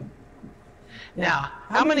 Now,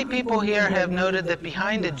 how many people here have noted that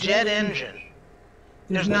behind a jet engine,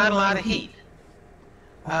 there's not a lot of heat?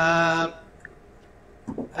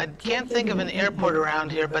 I can't think of an airport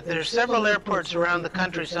around here, but there's several airports around the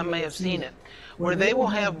country, some may have seen it, where they will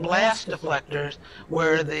have blast deflectors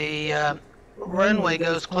where the runway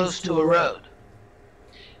goes close to a road.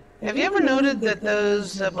 Have you ever noted that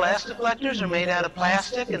those blast deflectors are made out of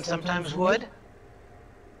plastic and sometimes wood?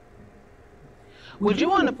 Would you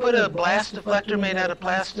want to put a blast deflector made out of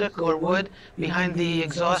plastic or wood behind the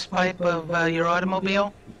exhaust pipe of your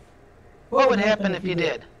automobile? What would happen if you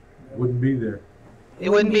did? It wouldn't be there. It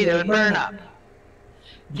wouldn't be there. It would burn up.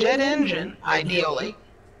 Jet engine, ideally,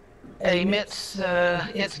 emits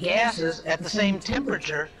its gases at the same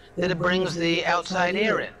temperature that it brings the outside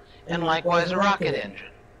air in, and likewise a rocket engine.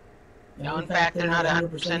 You know, in fact, they're not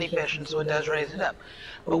 100% efficient, so it does raise it up.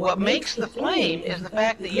 But what makes the flame is the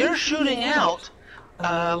fact that you're shooting out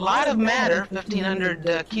a lot of matter,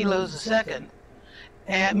 1,500 kilos a second,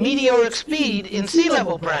 at meteoric speed in sea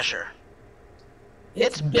level pressure.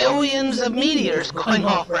 It's billions of meteors going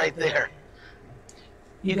off right there.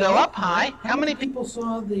 You go up high. How many people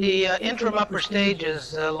saw the interim upper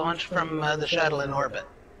stages launched from the shuttle in orbit?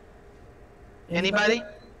 Anybody?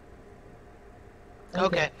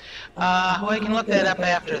 Okay. Well, you can look that up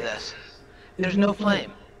after this. There's no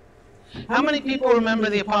flame. How many people remember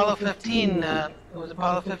the Apollo 15, it was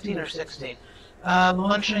Apollo 15 or 16,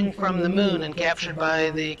 launching from the moon and captured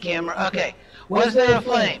by the camera. Okay, was there a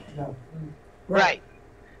flame? No. Right.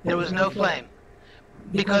 There was no flame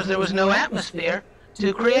because there was no atmosphere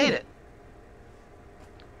to create it.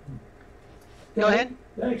 Go ahead.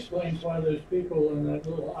 That explains why those people in that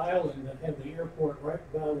little island that have the airport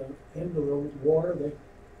right by the end of the water, they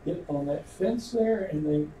get on that fence there,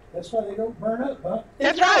 and that's why they don't burn up, huh?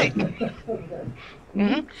 That's right.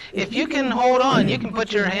 Okay. If you can hold on, you can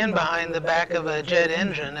put your hand behind the back of a jet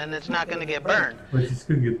engine, and it's not going to get burned. But it's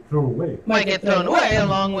going to get thrown away. Might get thrown away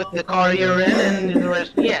along with the car you're in and the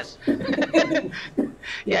rest. Yes.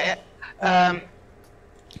 Yeah.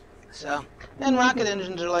 And rocket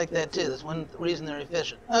engines are like that too. That's one reason they're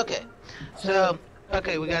efficient. Okay.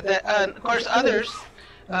 Okay, we got that. Of course, others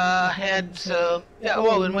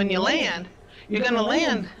and when you land, you're going to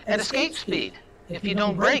land at escape speed. If you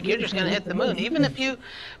don't brake, you're just going to hit the moon. Even if you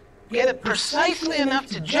get it precisely enough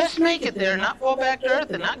to just make it there, not fall back to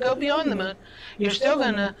Earth and not go beyond the moon, you're still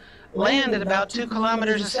going to land at about 2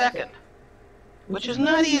 kilometers a second, which is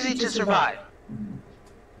not easy to survive.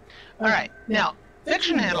 All right. Now,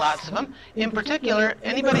 fiction had lots of them. In particular,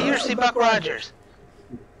 anybody here see Buck Rogers?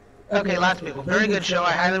 Okay, lots of people. Very good show.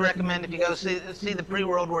 I highly recommend if you go see the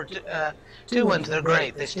pre-World War II ones. They're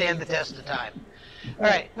great. They stand the test of time. All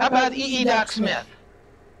right. How about E. Doc Smith?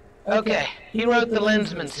 Okay. He wrote the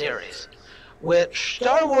Lensman series, which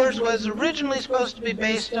Star Wars was originally supposed to be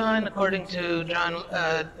based on, according to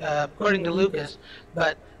Lucas,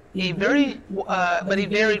 but he varied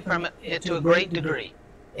from it to a great degree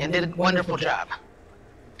and did a wonderful job.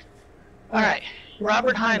 All right.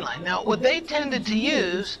 Robert Heinlein. Now, what they tended to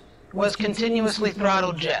use was continuously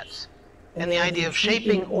throttled jets and the idea of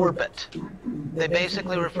shaping orbit. They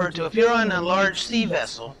basically refer to, if you're on a large sea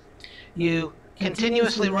vessel, you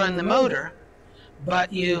continuously run the motor,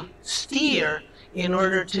 but you steer in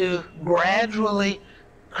order to gradually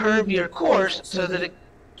curve your course so that it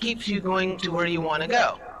keeps you going to where you want to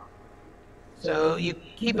go. So you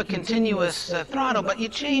keep a continuous throttle, but you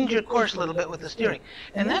change your course a little bit with the steering.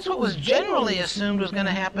 And that's what was generally assumed was going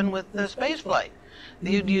to happen with the space flight.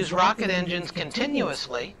 You'd use rocket engines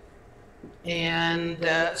continuously and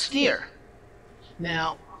steer.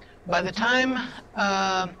 Now, by the time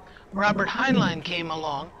Robert Heinlein came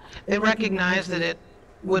along, they recognized that it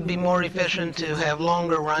would be more efficient to have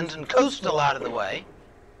longer runs and coast a lot of the way.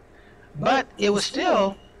 But it was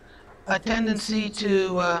still a tendency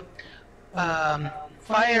to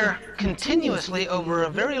fire continuously over a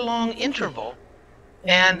very long interval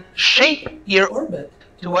and shape your orbit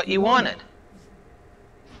to what you wanted.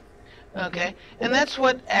 Okay, and that's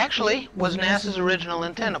what actually was NASA's original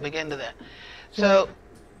intent. I'll begin to that. So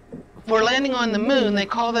for landing on the moon, they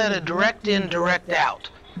call that a direct in, direct out.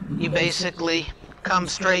 You basically come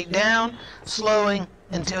straight down, slowing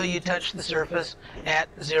until you touch the surface at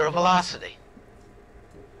 0 velocity.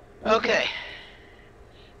 Okay.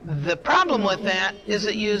 The problem with that is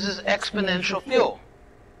it uses exponential fuel.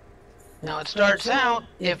 Now it starts out,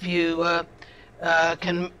 if you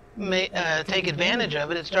can take advantage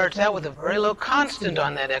of it, it starts out with a very low constant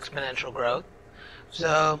on that exponential growth.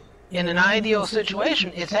 So in an ideal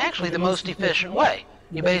situation, it's actually the most efficient way.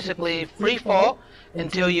 You basically free fall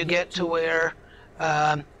until you get to where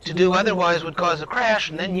to do otherwise would cause a crash,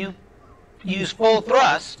 and then you use full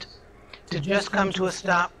thrust to just come to a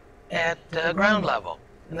stop at ground level.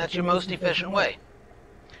 And that's your most efficient way.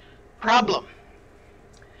 Problem.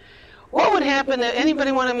 What would happen,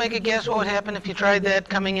 anybody want to make a guess what would happen if you tried that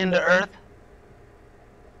coming into Earth?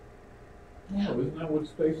 Yeah, isn't that what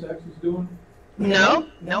SpaceX is doing? No,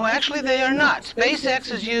 actually they are not.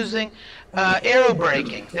 SpaceX is using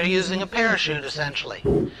aerobraking. They're using a parachute essentially.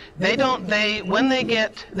 They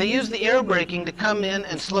use the aerobraking to come in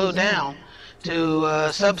and slow down to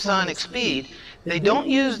subsonic speed. They don't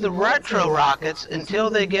use the retro rockets until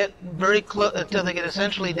they get very close, until they get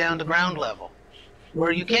essentially down to ground level,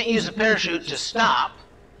 where you can't use a parachute to stop,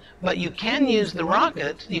 but you can use the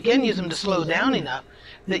rockets. You can use them to slow down enough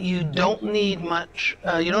that you don't need much.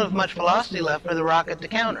 You don't have much velocity left for the rocket to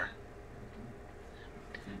counter.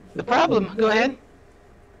 The problem. Go ahead.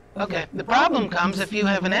 Okay. The problem comes if you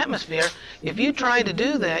have an atmosphere. If you try to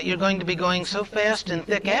do that, you're going to be going so fast in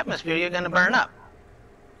thick atmosphere, you're going to burn up.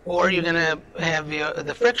 Or you're going to have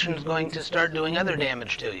the friction is going to start doing other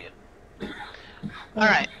damage to you. All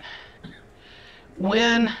right.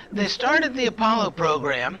 When they started the Apollo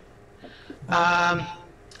program,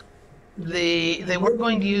 they were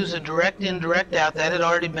going to use a direct in, direct out. That had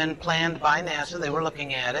already been planned by NASA. They were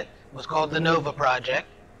looking at it. It was called the NOVA project,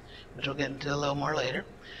 which we'll get into a little more later.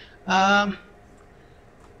 But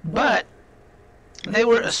they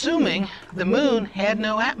were assuming the moon had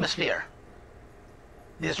no atmosphere.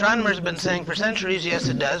 The astronomers have been saying for centuries, yes,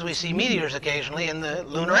 it does. We see meteors occasionally in the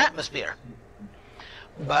lunar atmosphere.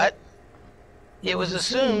 But it was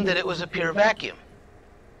assumed that it was a pure vacuum.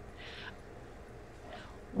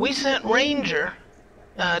 We sent Ranger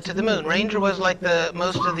to the moon. Ranger was like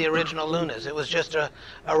most of the original Lunas. It was just a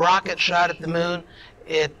rocket shot at the moon.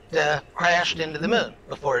 It crashed into the moon.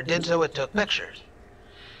 Before it did so, it took pictures.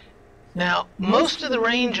 Now, most of the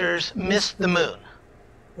Rangers missed the moon,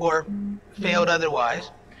 or failed otherwise,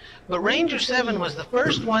 but Ranger 7 was the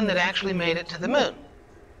first one that actually made it to the moon.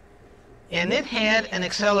 And it had an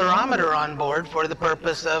accelerometer on board for the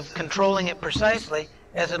purpose of controlling it precisely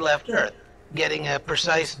as it left Earth, getting a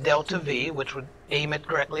precise delta V, which would aim it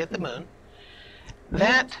correctly at the moon.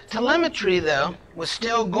 That telemetry, though, was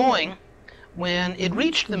still going when it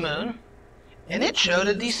reached the moon, and it showed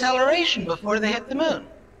a deceleration before they hit the moon.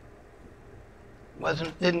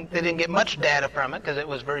 They didn't get much data from it because it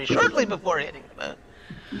was very shortly before hitting the moon.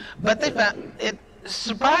 But they found it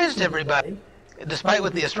surprised everybody, despite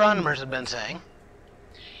what the astronomers had been saying.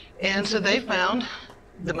 And so they found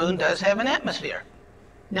the moon does have an atmosphere.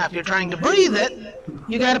 Now, if you're trying to breathe it,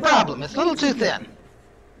 you got a problem. It's a little too thin.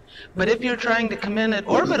 But if you're trying to come in at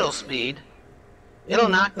orbital speed, it'll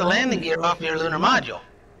knock the landing gear off your lunar module.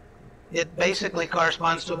 It basically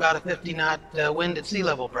corresponds to about a 50-knot wind at sea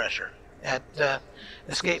level pressure at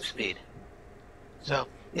escape speed. So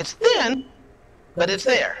it's thin, but it's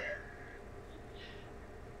there.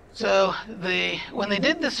 So when they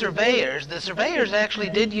did the surveyors actually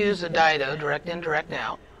did use a diode, direct in, direct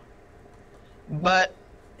out.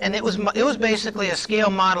 And it was basically a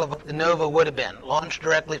scale model of what the Nova would have been. Launched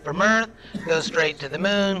directly from Earth, go straight to the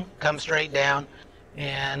moon, come straight down,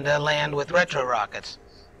 and land with retro rockets,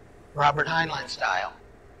 Robert Heinlein style.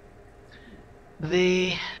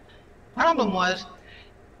 The problem was,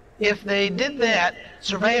 if they did that,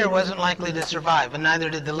 Surveyor wasn't likely to survive, and neither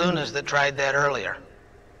did the Lunas that tried that earlier.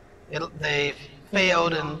 They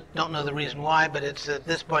failed, and don't know the reason why, but it's at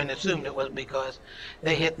this point assumed it was because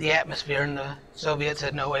they hit the atmosphere and the Soviets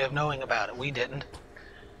had no way of knowing about it. We didn't.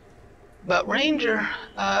 But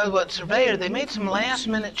Surveyor, they made some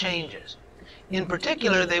last-minute changes. In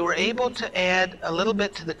particular, they were able to add a little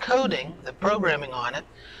bit to the coding, the programming on it,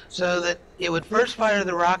 so that it would first fire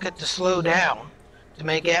the rocket to slow down, to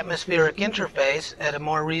make atmospheric interface at a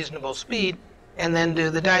more reasonable speed, and then do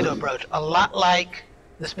the dido approach, a lot like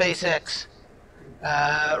the SpaceX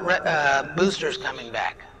boosters coming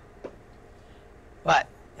back. But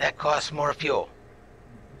that costs more fuel.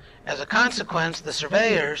 As a consequence, the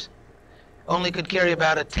Surveyors only could carry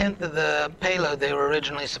about 1/10 of the payload they were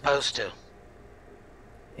originally supposed to.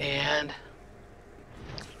 And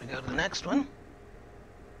we go to the next one.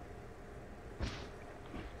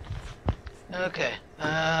 Okay,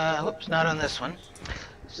 whoops, not on this one.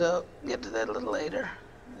 So get to that a little later.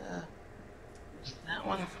 That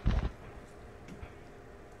one.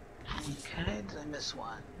 Okay, did I miss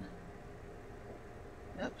one?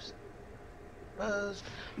 Oops. Opposed.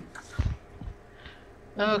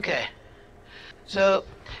 Okay. So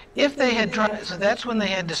if they had tried, so that's when they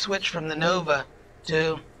had to switch from the Nova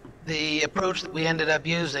to the approach that we ended up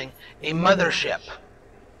using, a mothership.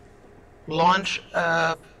 Launch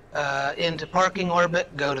into parking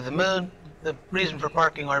orbit, go to the moon. The reason for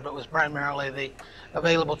parking orbit was primarily the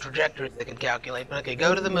available trajectory they could calculate. But okay,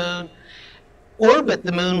 go to the moon, orbit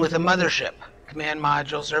the moon with a mothership, command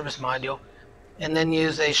module, service module, and then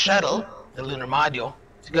use a shuttle, the lunar module,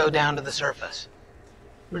 to go down to the surface.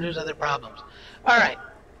 Produce other problems. All right.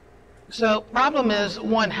 So problem is,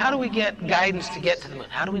 one, how do we get guidance to get to the moon?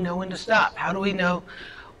 How do we know when to stop? How do we know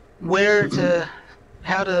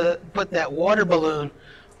how to put that water balloon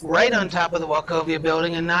right on top of the Wachovia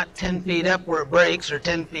building and not 10 feet up where it breaks or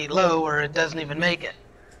 10 feet low where it doesn't even make it?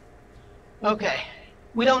 Okay,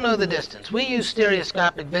 we don't know the distance. We use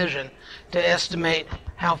stereoscopic vision to estimate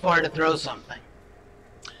how far to throw something.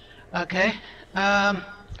 Okay, but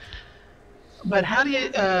how do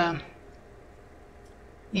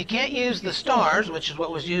you can't use the stars, which is what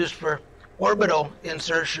was used for orbital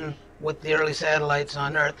insertion with the early satellites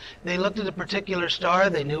on Earth. They looked at a particular star,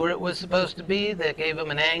 they knew where it was supposed to be, they gave them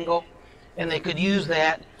an angle, and they could use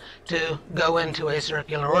that to go into a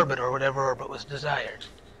circular orbit or whatever orbit was desired.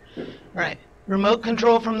 Right. Remote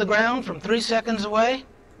control from the ground from 3 seconds away,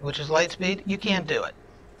 which is light speed, you can't do it.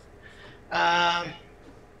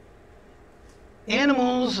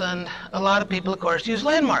 Animals and a lot of people, of course, use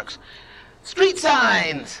landmarks. Street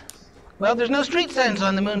signs. Well, there's no street signs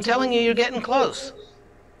on the moon telling you you're getting close.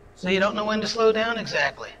 So you don't know when to slow down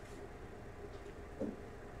exactly.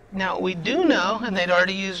 Now, we do know, and they'd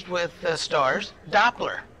already used with stars,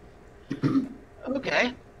 Doppler.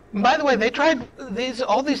 Okay, And by the way, they tried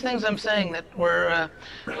all these things I'm saying that were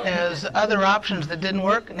as other options that didn't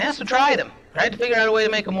work. NASA tried them, tried to figure out a way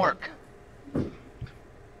to make them work.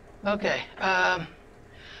 Okay.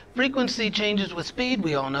 Frequency changes with speed.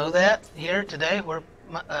 We all know that here today. We're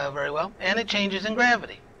very well, and it changes in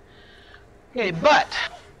gravity. Okay, but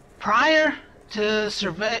prior to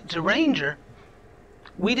Ranger,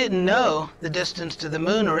 we didn't know the distance to the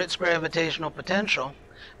moon or its gravitational potential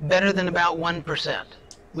better than about 1%.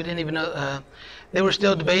 We didn't even know. They were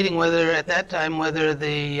still debating whether, at that time, whether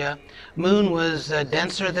the moon was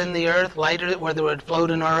denser than the Earth, lighter, whether it would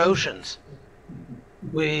float in our oceans.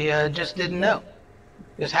 We just didn't know.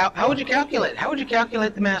 Because how would you calculate? How would you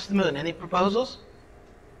calculate the mass of the moon? Any proposals?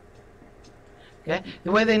 Okay.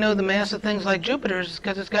 The way they know the mass of things like Jupiter is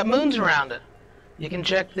because it's got moons around it. You can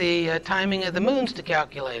check the timing of the moons to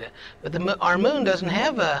calculate it. But our moon doesn't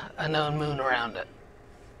have a known moon around it.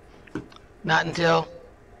 Not until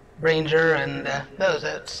Ranger and those.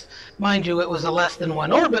 That's, mind you, it was a less than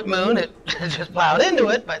one orbit moon. It just plowed into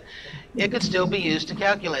it, but it could still be used to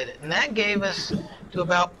calculate it. And that gave us to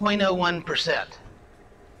about 0.01%.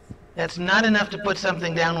 That's not enough to put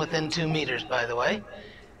something down within 2 meters, by the way.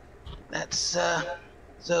 That's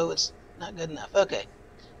so it's not good enough. Okay.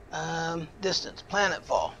 Distance,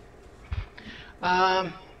 planetfall.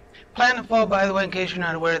 Planetfall, by the way, in case you're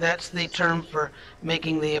not aware, that's the term for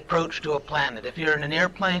making the approach to a planet. If you're in an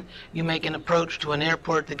airplane, you make an approach to an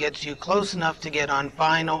airport that gets you close enough to get on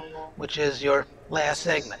final, which is your last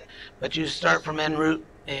segment. But you start from en route,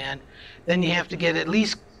 and then you have to get at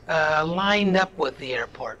least lined up with the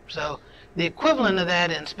airport. So the equivalent of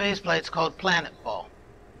that in spaceflight is called planetfall.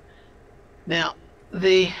 Now,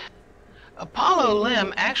 the Apollo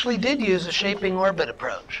LEM actually did use a shaping orbit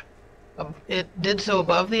approach. It did so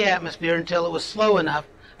above the atmosphere until it was slow enough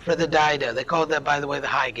for the Dido. They called that, by the way, the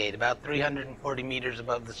high gate, about 340 meters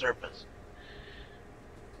above the surface.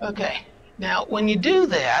 Okay, now when you do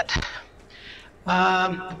that,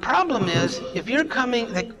 the problem is if you're coming,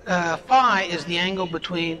 phi is the angle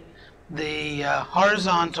between the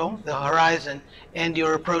horizontal, the horizon, and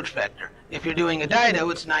your approach vector. If you're doing a Dido,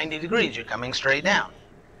 it's 90 degrees. You're coming straight down.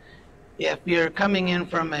 If you're coming in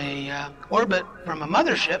from a orbit from a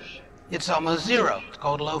mothership, it's almost zero. It's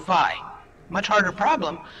called low phi. Much harder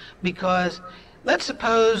problem because let's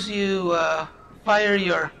suppose you fire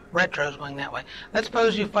your retros going that way. Let's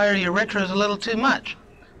suppose you fire your retros a little too much.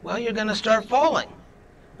 Well, you're going to start falling.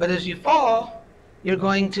 But as you fall, you're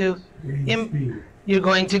going to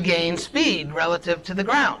gain speed relative to the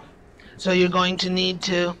ground. So you're going to need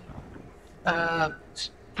to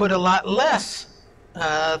put a lot less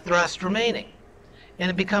thrust remaining, and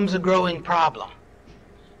it becomes a growing problem.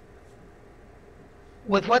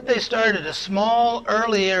 With what they started, a small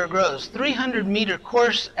early air grows. 300-meter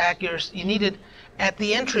course accuracy, you needed at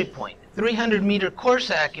the entry point, 300-meter course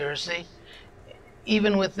accuracy,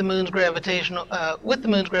 even with the moon's gravitational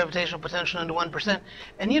potential under 1%,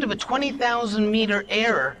 and you'd have a 20,000-meter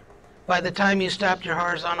error by the time you stopped your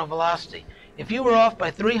horizontal velocity. If you were off by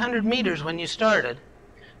 300 meters when you started,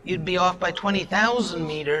 you'd be off by 20,000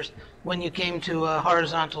 meters when you came to a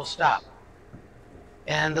horizontal stop.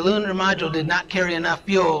 And the lunar module did not carry enough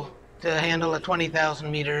fuel to handle a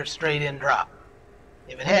 20,000 meter straight in drop.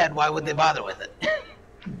 If it had, why would they bother with it?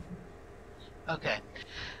 Okay.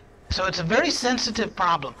 So it's a very sensitive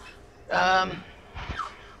problem.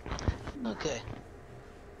 Okay.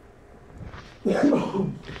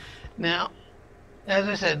 Now, as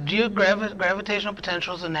I said, gravitational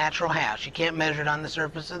potential is a natural hash. You can't measure it on the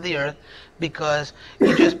surface of the Earth because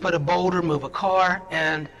you just put a boulder, move a car,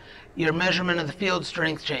 and your measurement of the field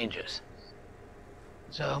strength changes.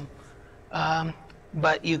 So,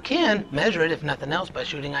 but you can measure it, if nothing else, by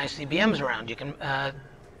shooting ICBMs around. You can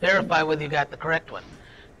verify whether you got the correct one.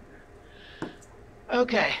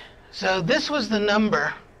 Okay, so this was the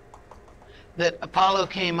number that Apollo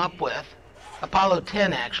came up with. Apollo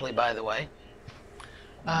 10, actually, by the way.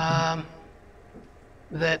 That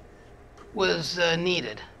was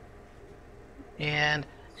needed. And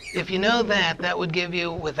if you know that, that would give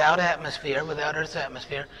you, without Earth's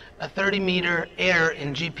atmosphere, a 30-meter error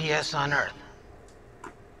in GPS on Earth.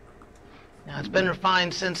 Now, it's been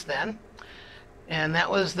refined since then, and that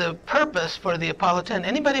was the purpose for the Apollo 10.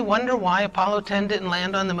 Anybody wonder why Apollo 10 didn't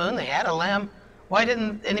land on the moon? They had a LEM. Why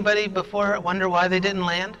didn't anybody before wonder why they didn't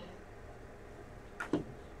land?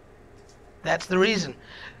 That's the reason.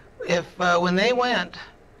 If when they went,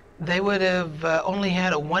 they would have only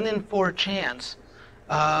had a 1 in 4 chance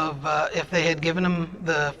of, if they had given them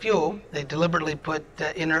the fuel, they deliberately put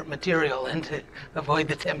inert material in to avoid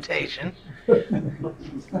the temptation.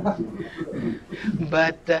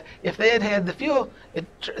 But if they had had the fuel,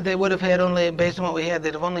 they would have had only, based on what we had,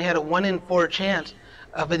 they'd have only had a 1 in 4 chance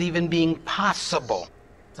of it even being possible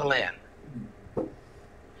to land.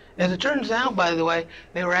 As it turns out, by the way,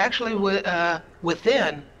 they were actually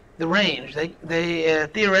within the range. They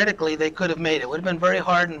theoretically they could have made it. It would have been very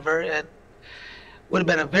hard and would have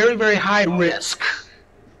been a very, very high risk,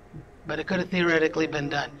 but it could have theoretically been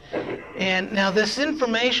done. And now this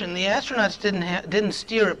information, the astronauts didn't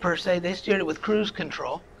steer it per se. They steered it with cruise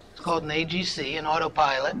control. It's called an AGC, an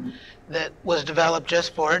autopilot, that was developed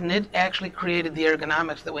just for it, and it actually created the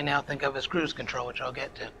ergonomics that we now think of as cruise control, which I'll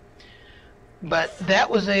get to. But that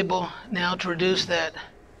was able now to reduce that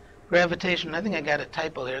gravitation. I think I got a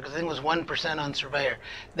typo here because I think it was 1% on Surveyor.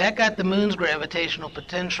 That got the moon's gravitational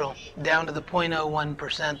potential down to the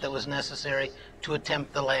 0.01% that was necessary to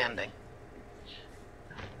attempt the landing.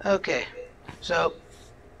 Okay, so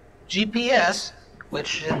GPS,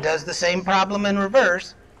 which does the same problem in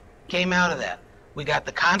reverse, came out of that. We got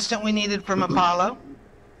the constant we needed from Apollo,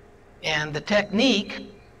 and the technique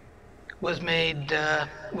was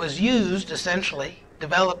used essentially,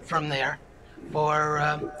 developed from there for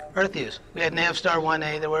Earth use. We had Navstar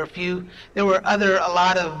 1A. There were a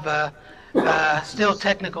lot of still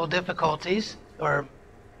technical difficulties,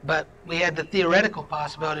 but we had the theoretical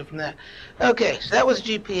possibility from that. Okay, so that was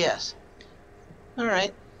GPS. All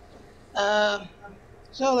right.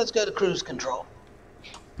 So let's go to cruise control.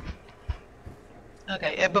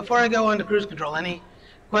 Okay, before I go on to cruise control, any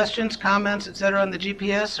questions, comments, etc. on the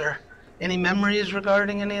GPS, or any memories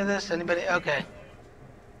regarding any of this? Anybody? Okay.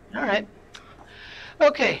 All right.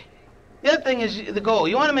 Okay. The other thing is the goal.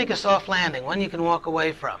 You want to make a soft landing, one you can walk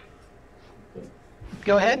away from.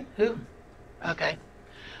 Go ahead. Who? Okay.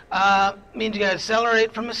 Means you got to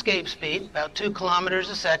accelerate from escape speed, about 2 kilometers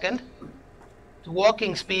a second, to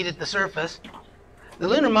walking speed at the surface. The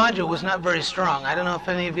lunar module was not very strong. I don't know if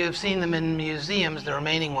any of you have seen them in museums, the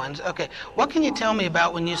remaining ones. Okay. What can you tell me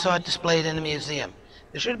about when you saw it displayed in a museum?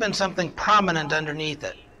 There should have been something prominent underneath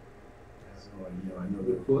it. I know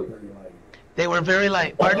the foot very light. They were very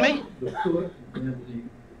light. Pardon me? The foot and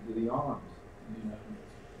the arms.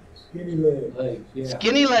 Skinny legs. Yeah.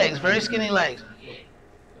 Skinny legs, very skinny legs.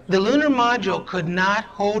 The lunar module could not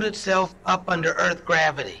hold itself up under Earth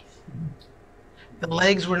gravity. The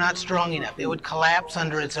legs were not strong enough. It would collapse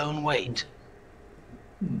under its own weight.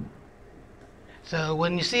 So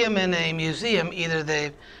when you see them in a museum, either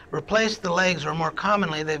they've replaced the legs, or more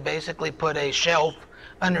commonly, they've basically put a shelf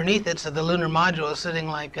underneath it, so the lunar module is sitting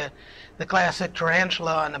like the classic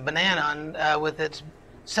tarantula on a banana with its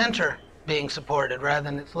center being supported rather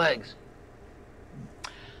than its legs.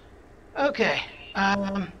 Okay.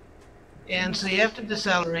 And so you have to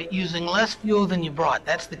decelerate using less fuel than you brought.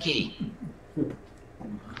 That's the key.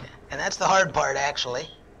 And that's the hard part, actually.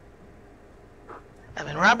 I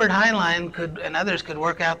mean, Robert Heinlein and others could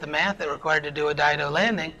work out the math that required to do a Dido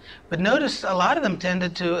landing, but notice a lot of them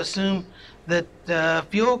tended to assume that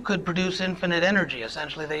fuel could produce infinite energy.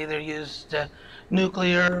 Essentially, they either used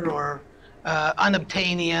nuclear or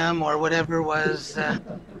unobtainium or whatever was. They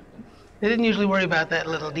didn't usually worry about that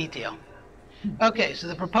little detail. Okay, so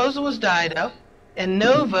the proposal was Dido, and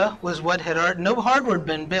Nova was what no hardware had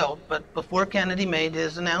been built, but before Kennedy made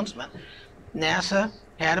his announcement, NASA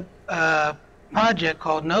had a project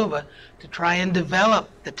called Nova to try and develop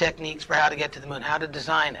the techniques for how to get to the moon, how to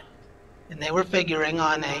design it. And they were figuring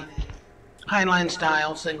on a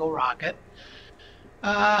Heinlein-style single rocket.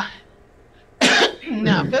 Now,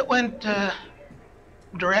 if it went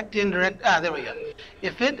direct in, direct, there we go.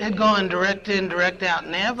 If it had gone direct in, direct out,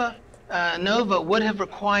 Nova would have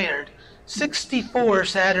required 64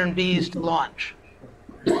 Saturn Bs to launch.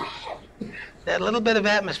 That little bit of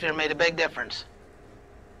atmosphere made a big difference.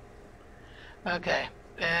 Okay,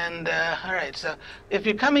 and all right, so if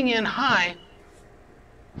you're coming in high,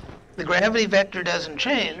 the gravity vector doesn't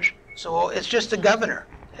change, so it's just a governor.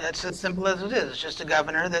 That's as simple as it is. It's just a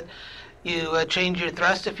governor that you change your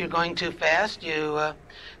thrust if you're going too fast, you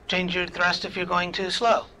change your thrust if you're going too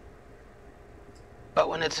slow. But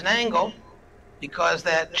when it's an angle, because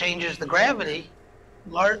that changes the gravity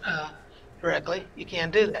directly, you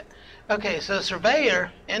can't do that. Okay, so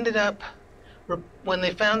Surveyor ended up, when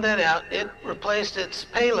they found that out, it replaced its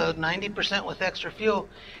payload 90% with extra fuel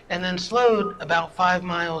and then slowed about 5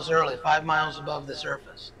 miles early, 5 miles above the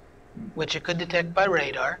surface, which it could detect by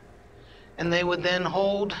radar. And they would then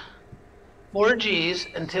hold 4 Gs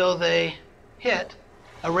until they hit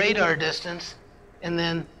a radar distance and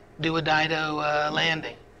then do a Dido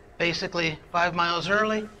landing. Basically, 5 miles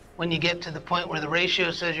early, when you get to the point where the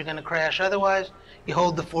ratio says you're going to crash otherwise, you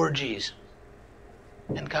hold the 4 Gs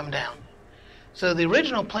and come down. So the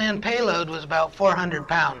original planned payload was about 400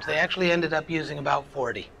 pounds. They actually ended up using about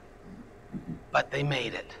 40. But they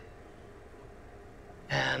made it.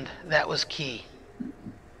 And that was key.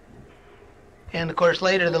 And of course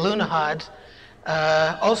later the Lunohods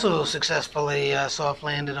also successfully soft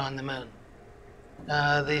landed on the moon.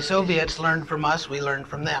 The Soviets learned from us, we learned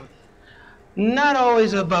from them. Not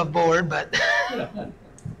always above board, but in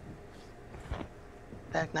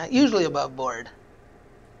fact not usually above board.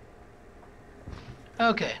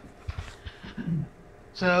 Okay.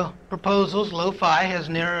 So proposals, low-fi has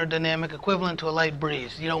an aerodynamic equivalent to a light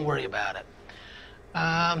breeze. You don't worry about it.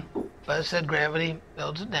 But I said gravity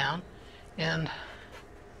builds it down, and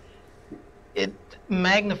it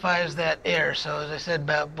magnifies that air. So as I said,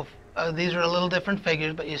 these are a little different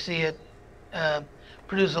figures, but you see it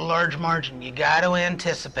produce a large margin. You got to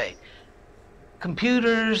anticipate.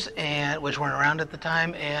 Computers, which weren't around at the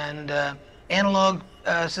time, and analog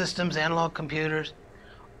systems, analog computers,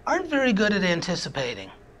 aren't very good at anticipating.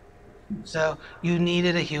 So you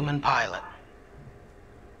needed a human pilot.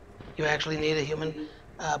 You actually need a human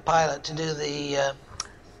pilot to do the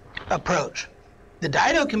approach. The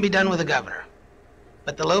Dido can be done with a governor,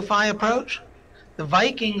 but the low-fi approach, the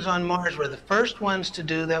Vikings on Mars were the first ones to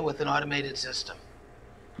do that with an automated system.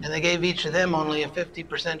 And they gave each of them only a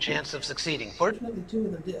 50% chance of succeeding. Fortunately, 2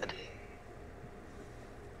 of them did.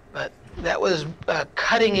 But that was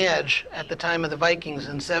cutting edge at the time of the Vikings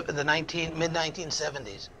in the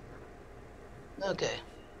mid-1970s. Okay.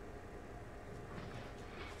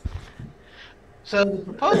 So the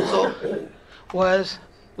proposal was,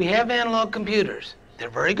 we have analog computers. They're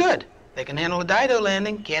very good. They can handle a Dido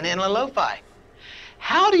landing, can't handle a lo-fi.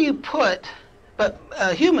 How do you put, but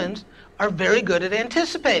humans are very good at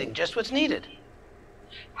anticipating just what's needed.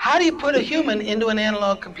 How do you put a human into an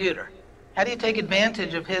analog computer? How do you take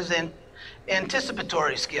advantage of his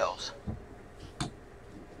anticipatory skills?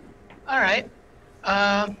 All right.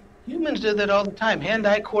 Humans do that all the time.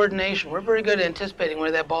 Hand-eye coordination. We're very good at anticipating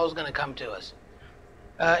where that ball is going to come to us.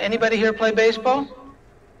 Anybody here play baseball?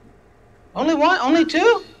 Only one? Only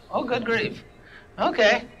 2? Oh, good grief.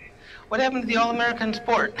 Okay. What happened to the all-American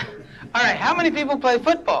sport? All right. How many people play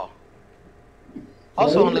football?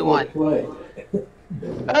 Also only 1.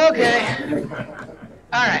 Okay.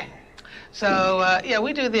 All right. So, yeah,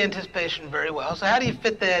 we do the anticipation very well. So how do you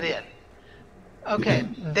fit that in? Okay.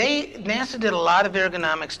 NASA did a lot of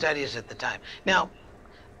ergonomic studies at the time. Now,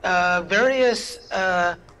 various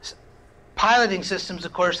piloting systems,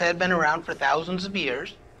 of course, had been around for thousands of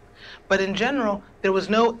years. But in general, there was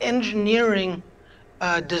no engineering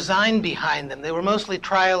design behind them. They were mostly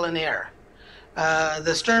trial and error.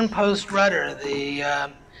 The stern post rudder, the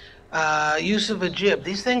use of a jib,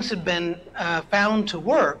 these things had been found to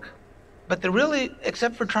work, but there really,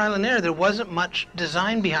 except for trial and error, there wasn't much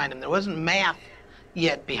design behind them. There wasn't math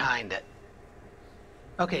yet behind it.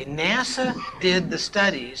 Okay, NASA did the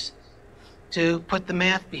studies to put the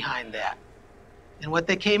math behind that. And what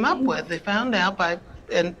they came up with, they found out by,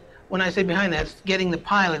 and when I say behind that, it's getting the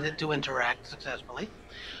pilot to interact successfully.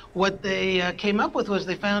 What they came up with was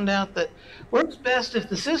they found out that works best if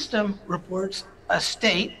the system reports a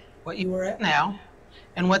state, what you are at now,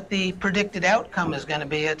 and what the predicted outcome is going to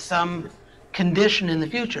be at some condition in the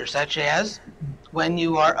future, such as when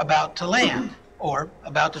you are about to land or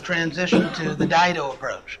about to transition to the Dido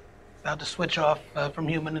approach, about to switch off from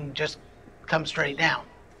human and just come straight down.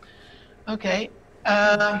 Okay,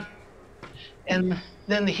 and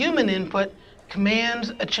then the human input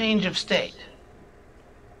commands a change of state.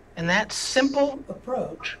 And that simple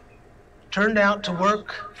approach turned out to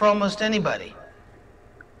work for almost anybody.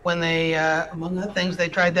 When they, among other things, they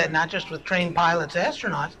tried that not just with trained pilots,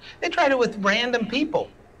 astronauts, they tried it with random people.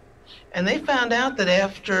 And they found out that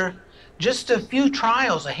after just a few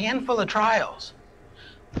trials, a handful of trials,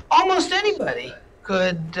 almost anybody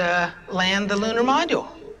could land the lunar module.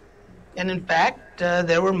 And in fact,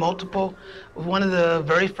 there were multiple, one of the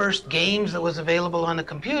very first games that was available on a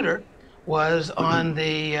computer was on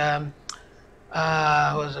the,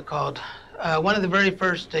 what was it called? One of the very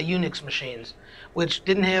first Unix machines, which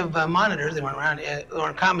didn't have monitors, they weren't around, they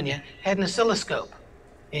weren't common yet, had an oscilloscope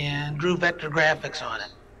and drew vector graphics on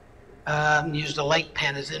it. Used a light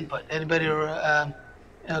pen as input. Anybody, okay,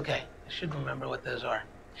 I should remember what those are.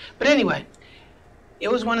 But anyway,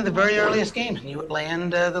 it was one of the very earliest games, and you would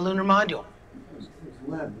land the lunar module. It was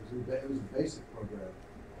LEM, it was a basic program.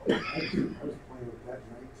 I was playing with that in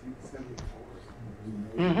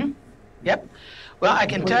 1974. Mm-hmm. Yep. Well, I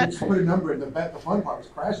can tell. You just put a number in. The fun part was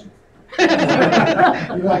crashing.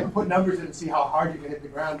 You like put numbers in and see how hard you can hit the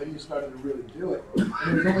ground. Then you started to really do it. And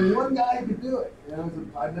there was only one guy who could do it. You know,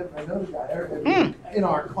 I know the guy in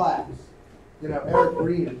our class. You know, Eric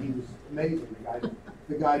Green, he was amazing.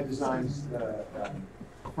 The guy designs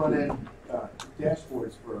front end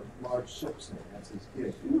dashboards for large ships. There. That's his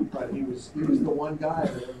gig. But he was the one guy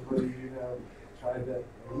that everybody tried to.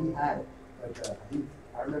 He had it, but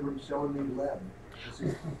I remember him showing me the lab.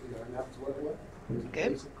 And that's what it was. It was a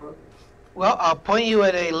basic program. Well, I'll point you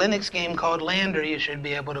at a Linux game called Lander you should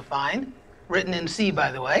be able to find, written in C,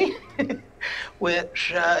 by the way,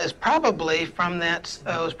 which is probably from that,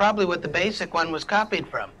 was probably what the basic one was copied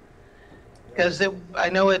from. Because I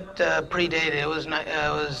know it predated, it was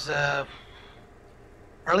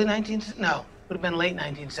early 19, no, would have been late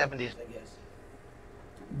 1970s, I guess.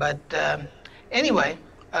 But anyway,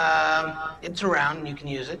 it's around and you can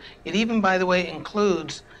use it. It even, by the way,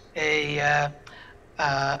 includes an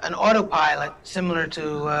autopilot similar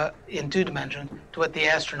to, in 2 dimensions, to what the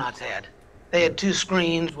astronauts had. They had 2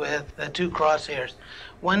 screens with 2 crosshairs.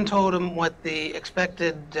 One told them what the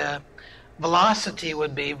expected velocity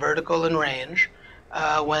would be, vertical and range,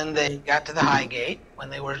 when they got to the high gate, when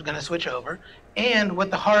they were going to switch over, and what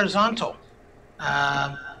the horizontal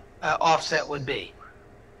offset would be.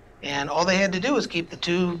 And all they had to do was keep the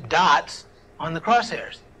 2 dots on the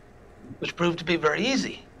crosshairs, which proved to be very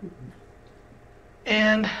easy.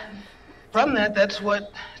 And from that, that's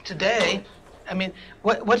what today, I mean,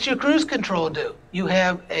 what's your cruise control do? You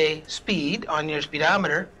have a speed on your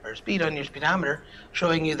speedometer,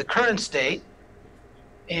 showing you the current state,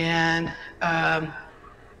 and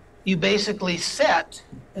you basically set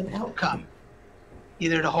an outcome,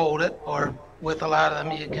 either to hold it, or with a lot of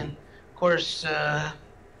them, you can, of course,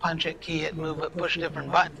 punch it, key it, move it, push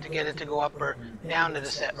different buttons to get it to go up or down to the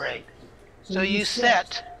set rate. So you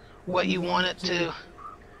set what you want it to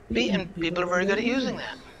be, and people are very good at using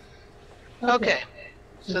that. Okay,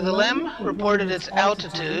 so the LEM reported its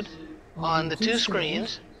altitude on the 2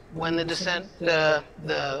 screens when the descent, the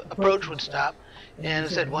approach would stop, and it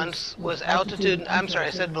said once was altitude, I'm sorry,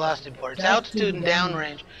 I said velocity before, it's altitude and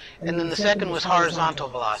downrange, and then the second was horizontal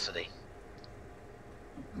velocity.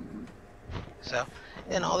 So,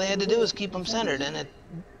 and all they had to do was keep them centered, and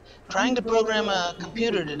trying to program a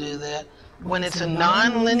computer to do that, when it's a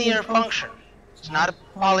non-linear function, it's not a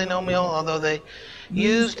polynomial, although they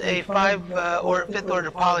used a 5th or 5th order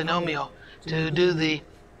polynomial to do the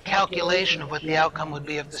calculation of what the outcome would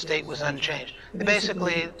be if the state was unchanged. They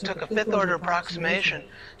basically took a 5th order approximation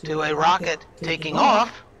to a rocket taking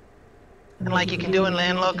off, and like you can do in an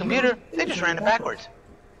analog computer, they just ran it backwards.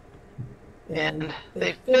 And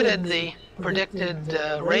they fitted the predicted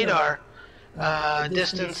radar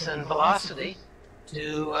distance and velocity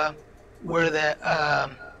to where the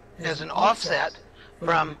as an offset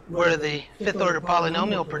from where the 5th order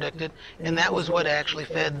polynomial predicted, and that was what actually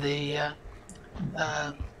fed the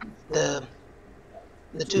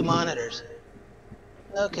 2 monitors.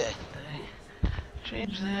 Okay,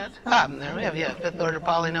 change that. There we have, 5th order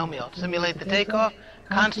polynomial. Simulate the takeoff,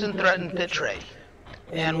 constant threatened pitch rate.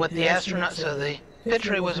 And what the astronaut, so the pitch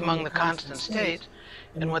rate was among the constant states,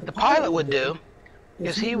 and what the pilot would do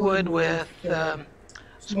is he would, with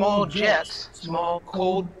small jets, small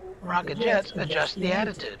cold rocket jets, adjust the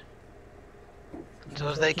attitude. And so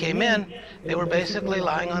as they came in, they were basically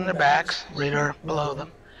lying on their backs, radar below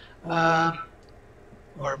them.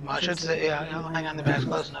 Or I should say, lying on their backs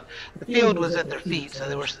close enough. The field was at their feet, so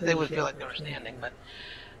they would feel like they were standing.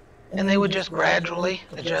 And they would just gradually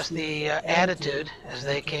adjust the attitude as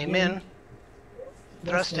they came in,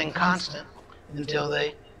 thrusting constant, until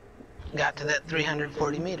they got to that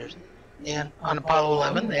 340 meters. And on Apollo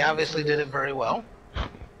 11, they obviously did it very well.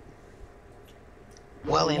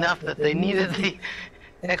 Well enough that they needed the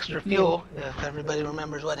extra fuel, if everybody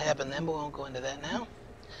remembers what happened then, but we won't go into that now.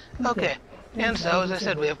 Okay, and so, as I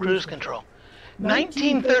said, we have cruise control.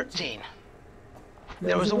 1913,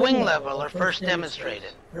 there was a wing leveler first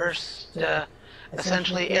demonstrated,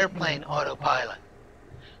 essentially airplane autopilot.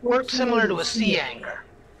 Worked similar to a sea anchor.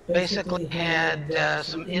 Basically had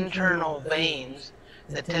some internal vanes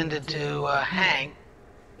that tended to hang,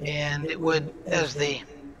 and it would, as the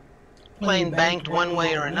plane banked one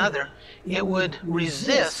way or another, it would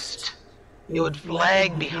resist, it would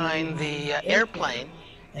flag behind the airplane,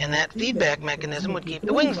 and that feedback mechanism would keep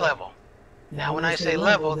the wings level. Now when I say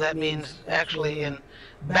level, that means actually in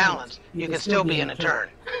balance. You could still be in a turn,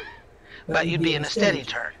 but you'd be in a steady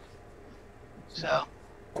turn. So,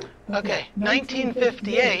 okay,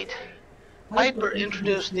 1958, Piper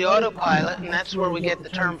introduced the autopilot, and that's where we get the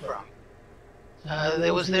term from.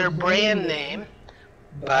 It was their brand name,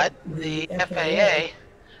 but the FAA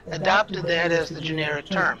adopted that as the generic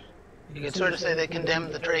term. You could sort of say they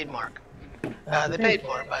condemned the trademark. They paid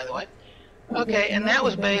for it, by the way. Okay, and that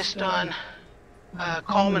was based on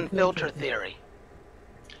Kalman filter theory.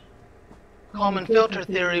 Kalman filter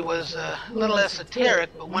theory was a little esoteric,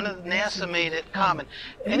 but NASA made it common.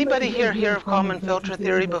 Anybody here hear of Kalman filter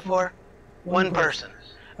theory before? One person.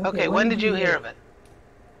 Okay, when did you hear of it?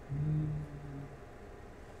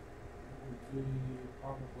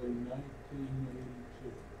 Probably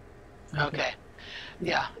 1982. Okay.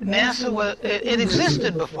 Yeah, NASA was, it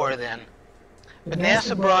existed before then, but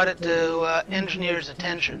NASA brought it to engineers'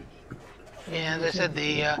 attention. And as I said,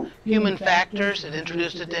 the human factors, it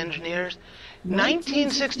introduced it to engineers.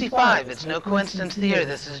 1965, it's no coincidence here,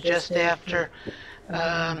 this is just after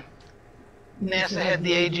NASA had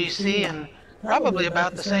the AGC, and probably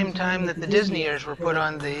about the same time that the Disney years were put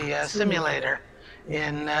on the simulator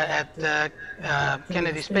at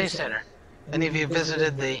Kennedy Space Center. Any of you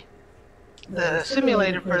visited the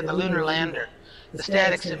simulator for the lunar lander, the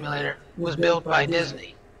static simulator, was built by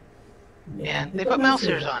Disney. And they put mouse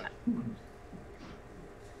ears on it.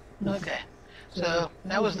 Okay, so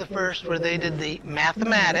that was the first where they did the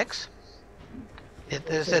mathematics.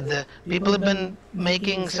 They said the people had been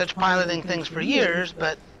making such piloting things for years,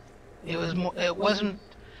 but there wasn't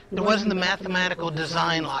the mathematical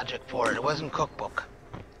design logic for it. It wasn't cookbook.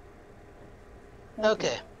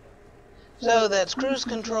 Okay, so that's cruise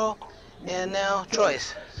control, and now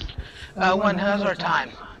choice. How's our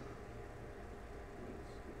time?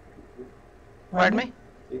 Pardon me?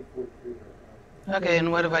 Okay,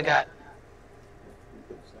 and what have I got?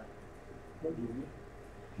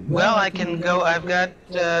 Well, I can go, I've got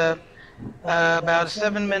about a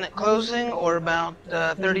 7-minute closing or about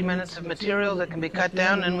 30 minutes of material that can be cut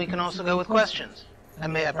down, and we can also go with questions. I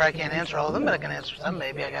probably can't answer all of them, but I can answer some.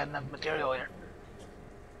 Maybe I got enough material here.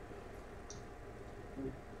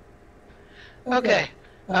 Okay,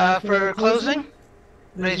 for closing,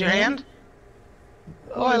 raise your hand.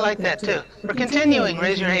 Oh, I like that too. For continuing,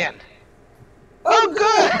 raise your hand. Oh,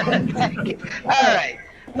 good! Thank you. All right,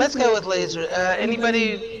 let's go with laser.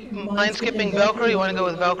 Anybody mind skipping Velcro? You want to go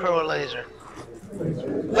with Velcro or laser?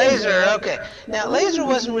 Laser, okay. Now, laser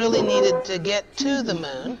wasn't really needed to get to the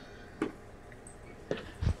moon.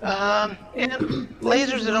 And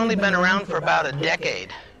lasers had only been around for about a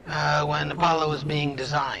decade when Apollo was being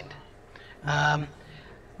designed. To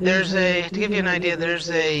give you an idea, there's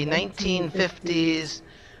a 1950s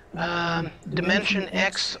Dimension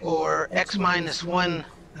X or X-1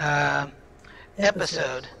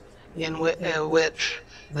 episode in which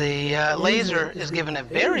the laser is given a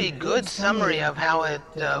very good summary of how it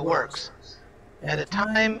works. At a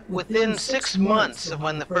time within 6 months of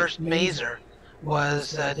when the first maser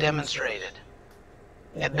was demonstrated.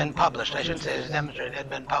 It had been published. I shouldn't say it was demonstrated, it had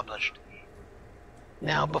been published.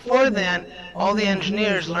 Now, before then, all the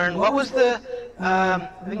engineers learned, what was the, I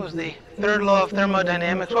think it was the third law of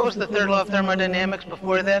thermodynamics. What was the third law of thermodynamics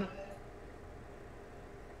before then?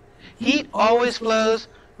 Heat always flows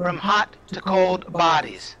from hot to cold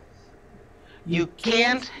bodies. You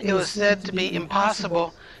can't, it was said to be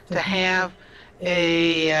impossible to have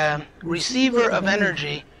a receiver of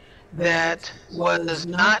energy that was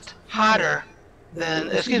not hotter than,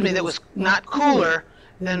 that was not cooler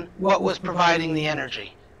than what was providing the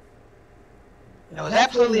energy. That was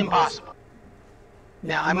absolutely impossible.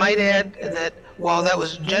 Now, I might add that while that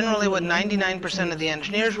was generally what 99% of the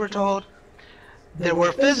engineers were told, there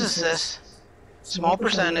were physicists, small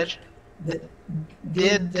percentage, that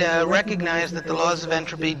did recognize that the laws of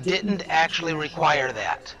entropy didn't actually require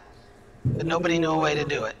that. But nobody knew a way to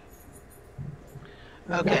do it.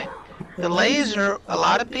 Okay. The laser, a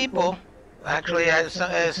lot of people, actually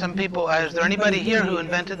some people, is there anybody here who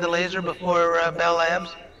invented the laser before Bell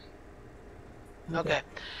Labs? Okay.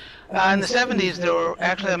 In the 70s, there were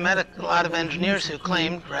actually, I met a lot of engineers who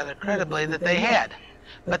claimed, rather credibly, that they had.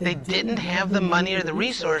 But they didn't have the money or the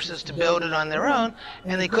resources to build it on their own,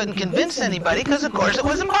 and they couldn't convince anybody because, of course, it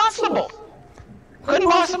was impossible. Couldn't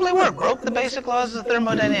possibly work. Broke the basic laws of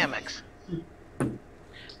thermodynamics. And,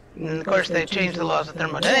 of course, they changed the laws of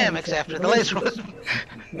thermodynamics after the laser was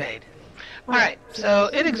made. All right, so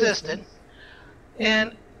it existed,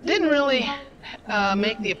 and didn't really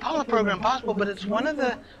make the Apollo program possible, but it's one of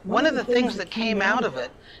the things that came out of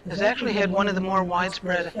it has actually had one of the more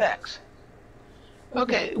widespread effects.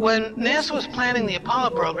 Okay, when NASA was planning the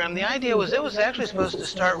Apollo program, the idea was it was actually supposed to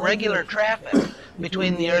start regular traffic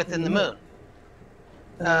between the Earth and the Moon.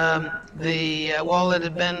 While it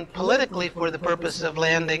had been politically for the purpose of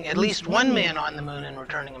landing at least one man on the Moon and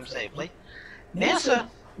returning him safely, NASA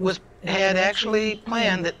had actually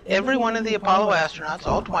planned that every one of the Apollo astronauts,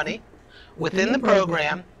 all 20, within the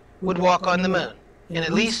program, would walk on the Moon in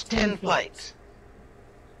at least 10 flights.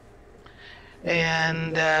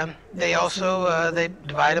 And they also, they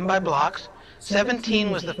divide them by blocks.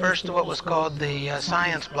 17 was the first of what was called the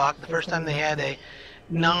science block, the first time they had a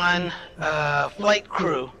non-flight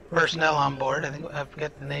crew personnel on board. I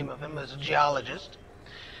forget the name of him, it was a geologist.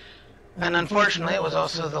 And unfortunately, it was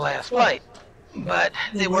also the last flight. But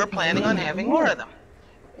they were planning on having more of them.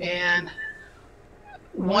 And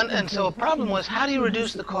so a problem was, how do you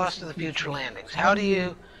reduce the cost of the future landings? How do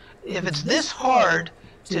you, if it's this hard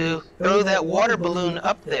to throw that water balloon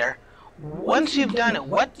up there, once you've done it,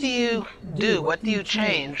 what do you do? What do you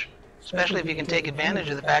change? Especially if you can take advantage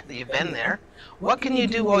of the fact that you've been there. What can you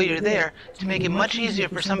do while you're there to make it much easier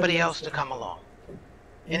for somebody else to come along?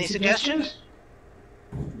 Any suggestions?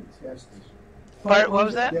 Gas station. What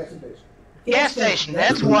was that? Gas station. Gas station,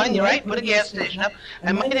 that's one. You're right, put a gas station up.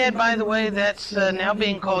 I might add, by the way, that's now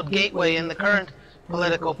being called Gateway in the current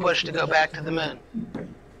political push to go back to the moon.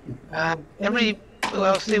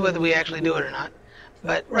 Well, see whether we actually do it or not.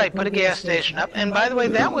 But, right, put a gas station up. And by the way,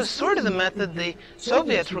 that was sort of the method the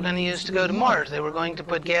Soviets were going to use to go to Mars. They were going to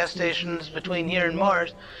put gas stations between here and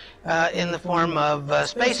Mars in the form of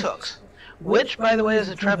space hooks, which, by the way, is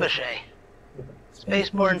a trebuchet.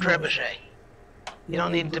 Spaceborne trebuchet. You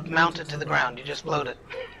don't need to mount it to the ground. You just float it.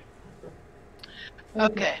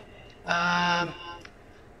 Okay.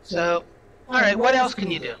 So, all right, what else can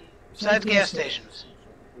you do besides gas stations?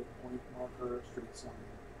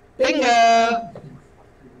 Bingo!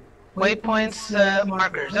 Waypoints,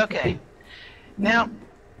 markers. Okay. Now,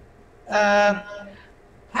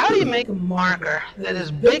 how do you make a marker that is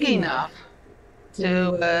big enough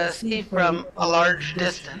to see from a large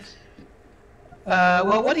distance?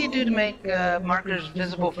 Well, what do you do to make markers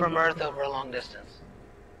visible from Earth over a long distance?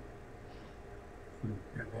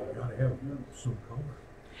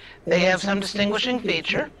 They have some distinguishing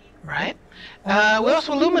feature, right? We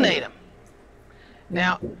also illuminate them.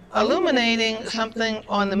 Now, illuminating something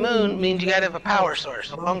on the moon means you got to have a power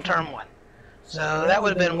source, a long-term one. So that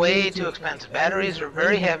would have been way too expensive. Batteries are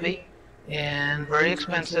very heavy and very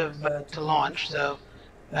expensive to launch. So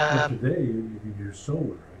today you can use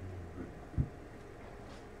solar.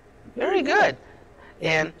 Very good.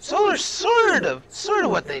 And solar's sort of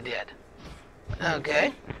what they did.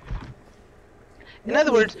 Okay. In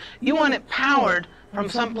other words, you want it powered from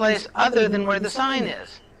someplace other than where the sign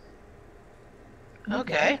is.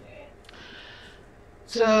 Okay.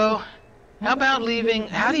 So, how about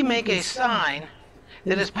how do you make a sign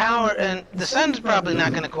that is powered, and the sun's probably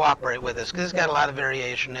not going to cooperate with us because it's got a lot of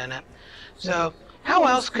variation in it. So, how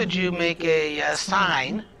else could you make a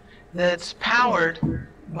sign that's powered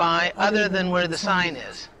by other than where the sign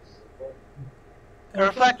is? A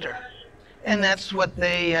reflector. And that's what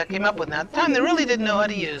they came up with. Now, at the time, they really didn't know how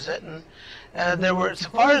to use it, and there were, so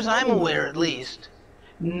far as I'm aware at least,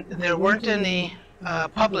 there weren't any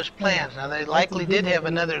published plans. Now, they likely did have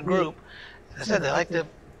another group. As I said, they liked to,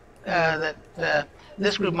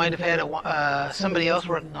 this group might have had somebody else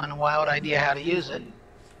working on a wild idea how to use it.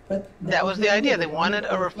 But that was the idea. They wanted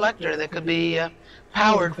a reflector that could be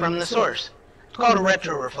powered from the source. It's called a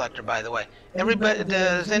retroreflector, by the way.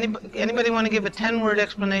 Does anybody want to give a 10-word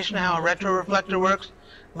explanation of how a retroreflector works?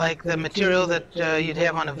 Like the material that you'd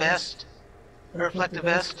have on a vest, a reflective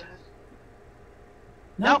vest?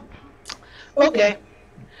 Nope. Okay.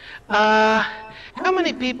 How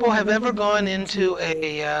many people have ever gone into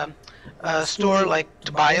a store, like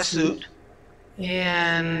to buy a suit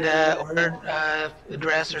and ordered a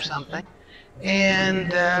dress or something,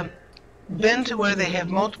 and been to where they have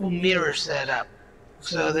multiple mirrors set up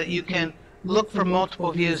so that you can look for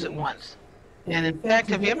multiple views at once? And in fact,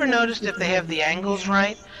 have you ever noticed if they have the angles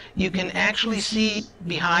right, you can actually see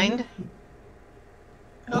behind?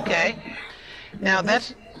 Okay. Now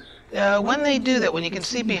that's when they do that, when you can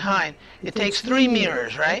see behind, it takes 3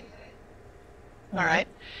 mirrors, right? All right.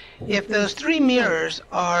 If those 3 mirrors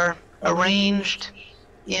are arranged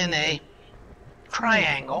in a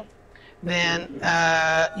triangle, then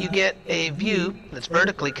you get a view that's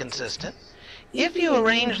vertically consistent. If you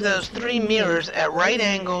arrange those 3 mirrors at right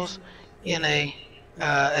angles in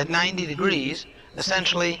at 90 degrees,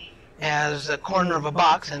 essentially as a corner of a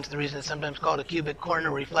box, hence the reason it's sometimes called a cubic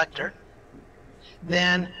corner reflector,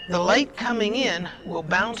 then the light coming in will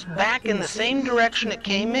bounce back in the same direction it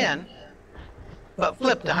came in, but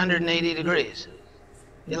flipped 180 degrees.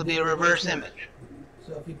 It'll be a reverse image.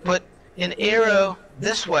 So if you put an arrow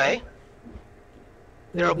this way,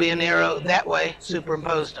 there will be an arrow that way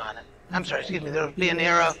superimposed on it. I'm sorry, excuse me, there will be an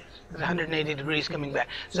arrow at 180 degrees coming back.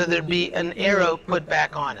 So there'd be an arrow put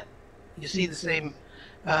back on it. You see the same,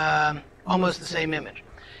 almost the same image.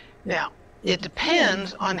 Now, it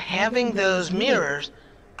depends on having those mirrors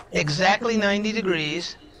exactly 90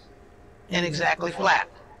 degrees and exactly flat.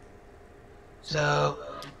 So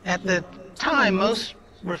At the time, most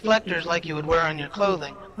reflectors like you would wear on your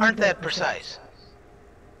clothing aren't that precise.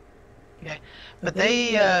 Okay, but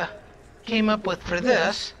they came up with, for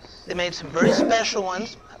this, they made some very special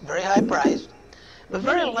ones, very high priced, but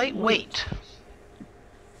very lightweight.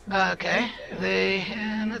 Okay,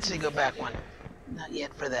 and let's see, go back one. Not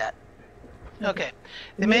yet for that. Okay,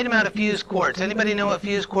 they made them out of fused quartz. Anybody know what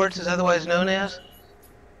fused quartz is otherwise known as?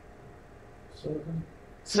 Silicon.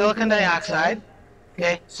 Silicon dioxide.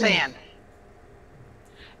 Okay, sand.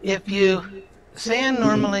 Sand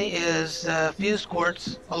normally is fused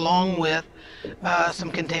quartz along with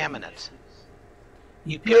some contaminants.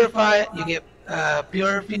 You purify it, you get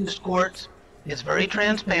pure fused quartz. It's very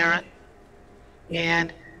transparent,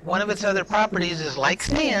 and one of its other properties is, like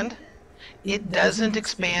sand, it doesn't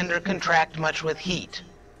expand or contract much with heat.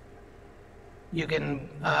 You can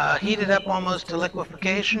heat it up almost to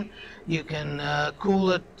liquefaction. You can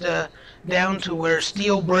cool it down to where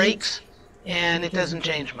steel breaks, and it doesn't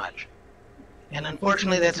change much. And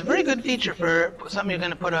unfortunately, that's a very good feature for something you're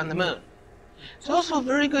going to put on the moon. It's also a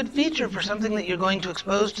very good feature for something that you're going to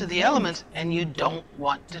expose to the elements, and you don't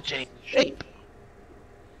want to change shape.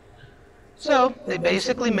 So they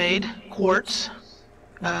basically made quartz.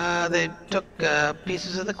 They took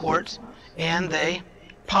pieces of the quartz, and they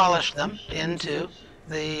polished them into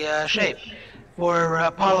the shape. For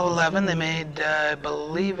Apollo 11, they made, I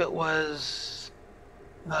believe it was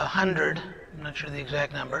 100, I'm not sure the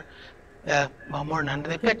exact number, well, more than 100,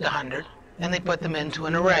 they picked 100, and they put them into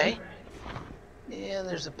an array. Yeah,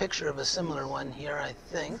 there's a picture of a similar one here, I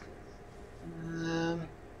think.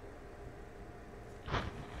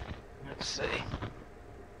 Let's see.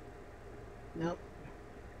 Nope.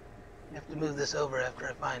 I have to move this over after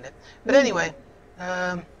I find it. But anyway,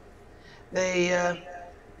 they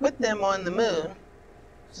put them on the moon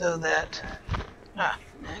so that,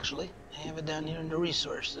 actually, I have it down here in the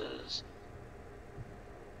resources.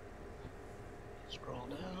 Scroll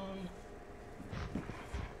down.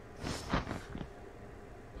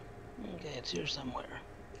 Okay, it's here somewhere.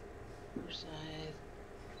 Forsyth,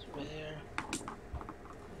 surveyor.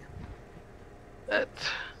 That,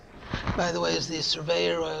 by the way, is the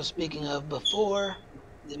surveyor I was speaking of before.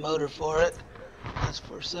 The motor for it. That's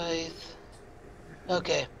Forsyth.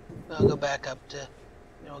 Okay, I'll go back up to,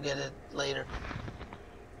 we'll get it later.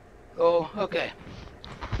 Oh, okay.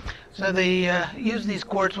 So they use these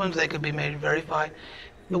quartz ones. They could be made very fine.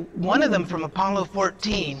 One of them from Apollo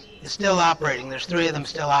 14 is still operating. There's 3 of them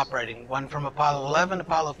still operating. One from Apollo 11,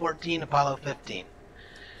 Apollo 14, Apollo 15.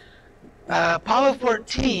 Apollo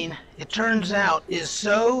 14, it turns out, is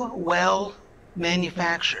so well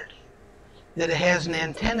manufactured that it has an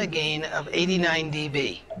antenna gain of 89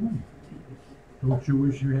 dB. Don't you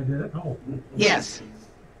wish you had that at home? Yes.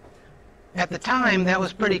 At the time, that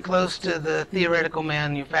was pretty close to the theoretical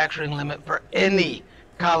manufacturing limit for any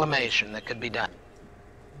collimation that could be done.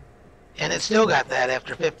 And it still got that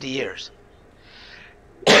after 50 years.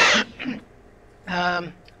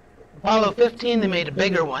 Apollo 15, they made a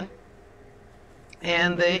bigger one,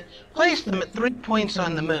 and they placed them at 3 points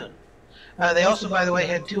on the moon. They also, by the way,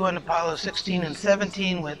 had 2 on Apollo 16 and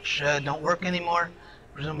 17, which don't work anymore.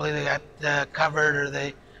 Presumably they got covered, or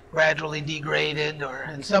they gradually degraded, or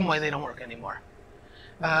in some way they don't work anymore.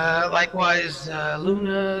 Likewise,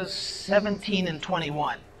 Luna 17 and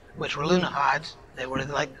 21, which were Lunahods. They were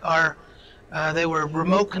like they were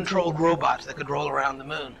remote-controlled robots that could roll around the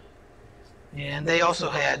moon. And they also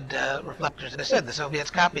had reflectors. As I said, the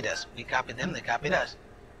Soviets copied us. We copied them, they copied us.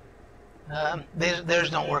 Theirs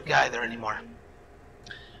don't work either anymore.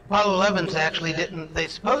 Apollo 11's actually didn't, they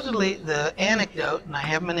supposedly, the anecdote, and I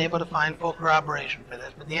haven't been able to find full corroboration for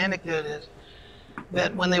this, but the anecdote is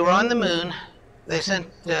that when they were on the moon, they sent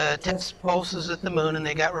test pulses at the moon, and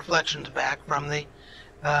they got reflections back from the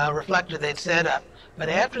reflector they'd set up. But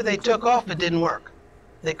after they took off, it didn't work.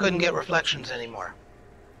 They couldn't get reflections anymore.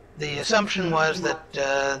 The assumption was that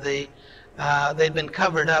they'd been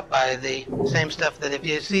covered up by the same stuff that, if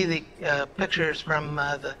you see the pictures from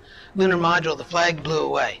the lunar module, the flag blew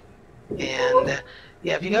away. And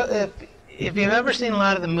yeah, if you've ever seen a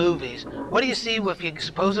lot of the movies, what do you see if you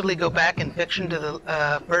supposedly go back in fiction to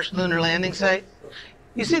the first lunar landing site?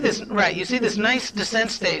 You see this, right? You see this nice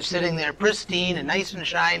descent stage sitting there, pristine and nice and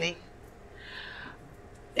shiny.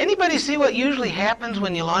 Anybody see what usually happens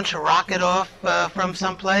when you launch a rocket off from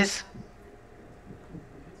someplace?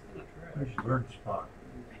 There's a bird spot.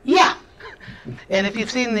 Yeah. And if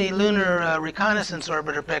you've seen the lunar reconnaissance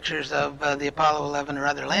orbiter pictures of the Apollo 11 or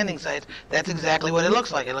other landing sites, that's exactly what it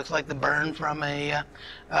looks like. It looks like the burn from a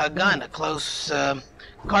gun, a close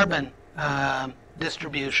carbon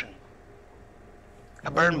distribution,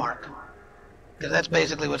 a burn mark. because that's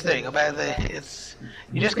basically what's there. You go back,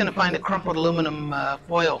 you're just going to find a crumpled aluminum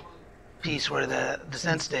foil piece where the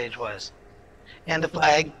descent stage was, and a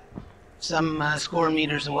flag some score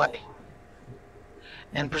meters away.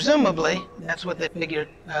 And presumably, that's what they figured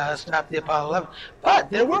stopped the Apollo 11. But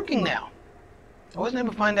they're working now. I wasn't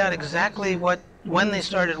able to find out exactly when they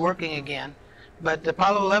started working again, but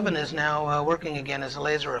Apollo 11 is now working again as a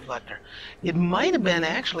laser reflector. It might have been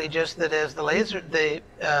actually just that as the laser,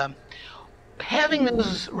 having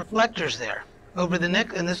those reflectors there over the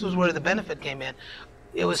next, and this was where the benefit came in,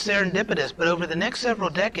 it was serendipitous, but over the next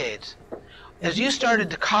several decades, as you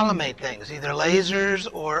started to collimate things, either lasers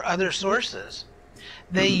or other sources,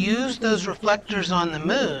 they used those reflectors on the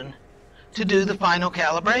moon to do the final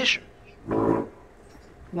calibration.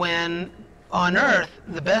 When on Earth,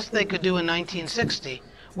 the best they could do in 1960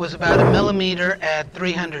 was about 1 millimeter at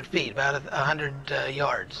 300 feet, about 100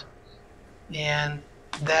 yards. And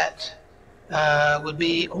that would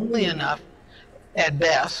be only enough, at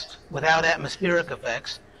best, without atmospheric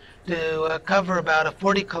effects, to cover about a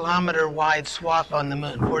 40-kilometer wide swath on the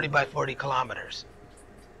moon, 40 by 40 kilometers.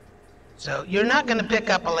 So you're not going to pick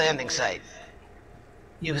up a landing site.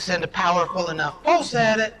 You send a powerful enough pulse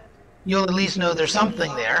at it, you'll at least know there's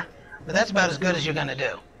something there, but that's about as good as you're going to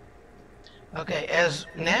do. Okay,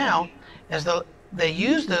 they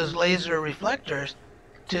use those laser reflectors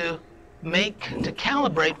to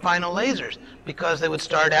calibrate final lasers, because they would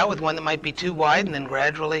start out with one that might be too wide and then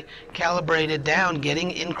gradually calibrate it down,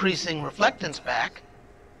 getting increasing reflectance back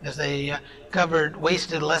as they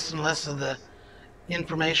wasted less and less of the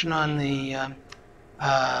information on the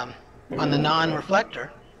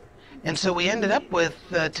non-reflector. And so we ended up with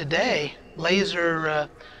today laser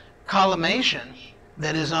collimation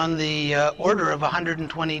that is on the order of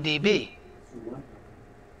 120 dB.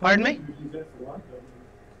 Pardon me?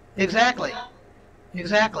 Exactly.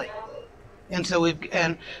 And so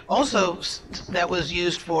and also that was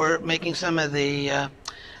used for making some of the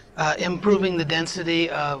improving the density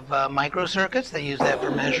of microcircuits. They use that for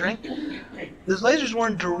measuring. Those lasers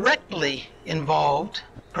weren't directly involved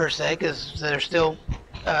per se, because they're still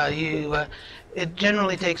it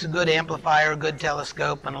generally takes a good amplifier, a good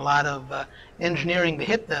telescope, and a lot of engineering to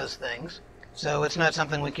hit those things. So it's not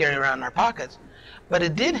something we carry around in our pockets. But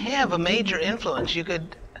it did have a major influence.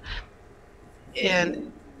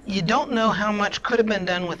 And you don't know how much could have been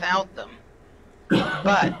done without them.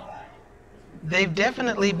 But they've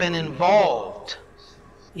definitely been involved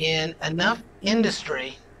in enough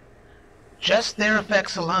industry, just their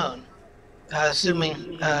effects alone,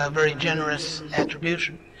 assuming very generous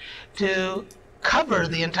attribution, to cover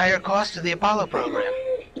the entire cost of the Apollo program.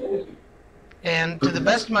 And to the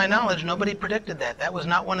best of my knowledge, nobody predicted that. That was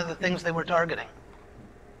not one of the things they were targeting.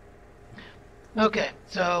 Okay,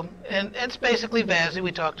 so, and it's basically VASI.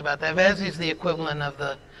 We talked about that. VASI is the equivalent of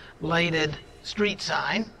the lighted street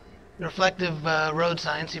sign. The reflective road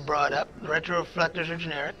signs he brought up. The retroreflectors are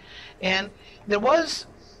generic. And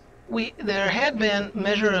there had been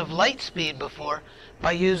measure of light speed before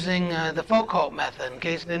by using the Foucault method. In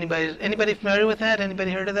case anybody familiar with that?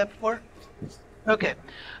 Anybody heard of that before? Okay.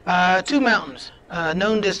 Two mountains,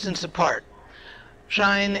 known distance apart.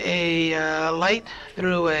 Shine a light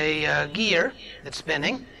through a gear that's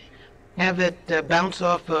spinning, have it bounce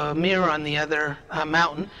off a mirror on the other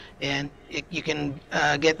mountain, and you can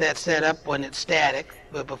get that set up when it's static,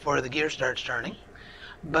 but before the gear starts turning.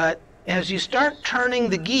 But as you start turning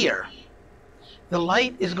the gear, the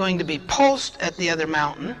light is going to be pulsed at the other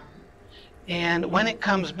mountain, and when it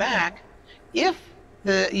comes back, if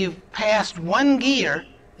you've passed one gear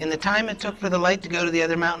in the time it took for the light to go to the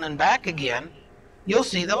other mountain and back again, you'll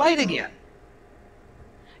see the light again.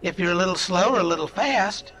 If you're a little slow or a little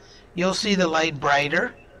fast, you'll see the light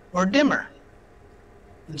brighter or dimmer.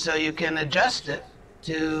 And so you can adjust it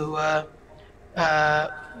to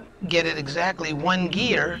get it exactly one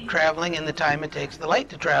gear traveling in the time it takes the light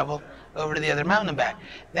to travel over to the other mountain and back.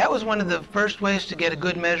 That was one of the first ways to get a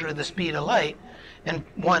good measure of the speed of light, and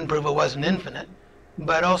one, prove it wasn't infinite,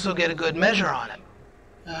 but also get a good measure on it.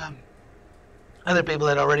 Other people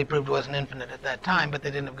had already proved it wasn't infinite at that time, but they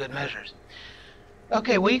didn't have good measures.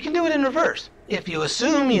 Okay, well, you can do it in reverse. If you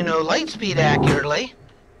assume you know light speed accurately,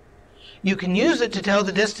 you can use it to tell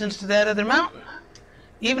the distance to that other mountain,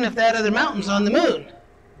 even if that other mountain's on the moon.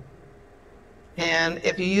 And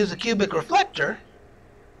if you use a cubic reflector,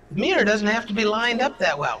 the mirror doesn't have to be lined up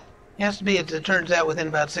that well. It has to be, it turns out, within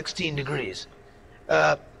about 16 degrees,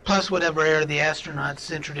 plus whatever error the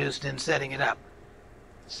astronauts introduced in setting it up.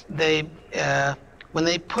 When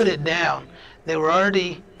they put it down, they were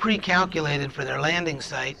already pre-calculated for their landing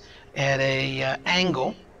site at a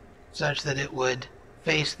angle such that it would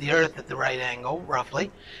face the Earth at the right angle,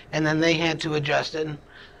 roughly, and then they had to adjust it. And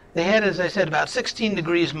they had, as I said, about 16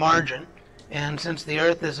 degrees margin, and since the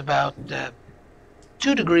Earth is about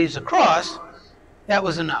 2 degrees across, that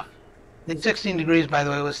was enough. The 16 degrees, by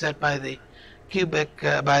the way, was set by the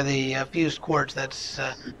fused quartz. That's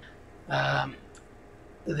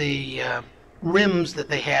the rims that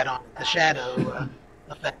they had on it, the shadow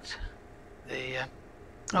effect.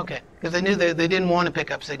 Okay, because they knew they didn't want to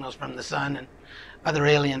pick up signals from the sun and other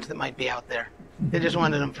aliens that might be out there. They just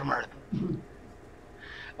wanted them from Earth.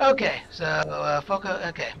 Okay, so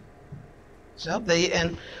okay. So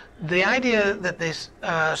the idea that they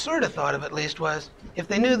sort of thought of, at least, was if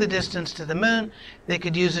they knew the distance to the moon, they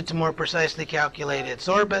could use it to more precisely calculate its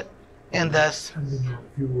orbit, and thus. And the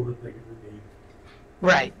fuel that they could need.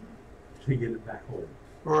 Right. To get it back home.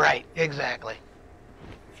 Right. Exactly.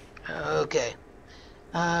 Okay.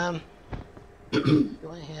 Do I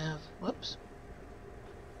have? Whoops.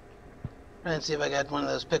 Trying to see if I got one of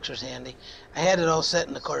those pictures handy. I had it all set,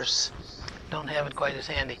 and of course, don't have it quite as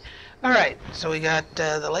handy. All right, so we got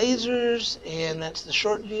the lasers, and that's the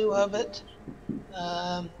short view of it.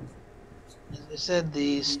 As I said,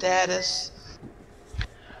 the status.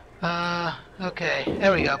 Okay,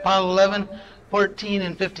 there we go. Apollo 11, 14,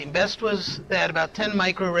 and 15. Best was that, about 10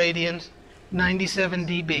 microradians, 97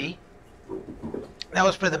 dB. That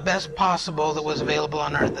was for the best possible that was available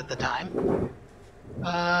on Earth at the time.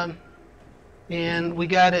 And we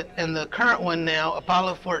got it, and the current one now,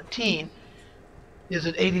 Apollo 14, is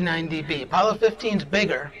at 89 dB. Apollo 15 is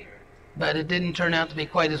bigger, but it didn't turn out to be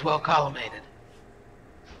quite as well collimated.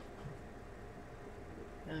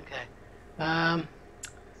 Okay.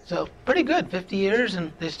 So pretty good, 50 years,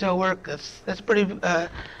 and they still work. That's a pretty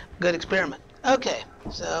good experiment. Okay,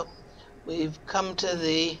 so we've come to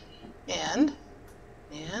the end,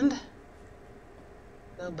 and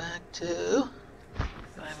go back to, do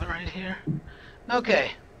I have it right here?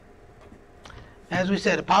 Okay. As we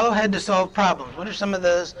said, Apollo had to solve problems. What are some of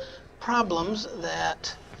those problems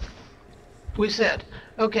that we said?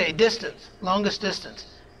 Okay, distance, longest distance.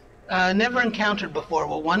 Never encountered before.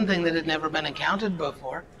 Well, one thing that had never been encountered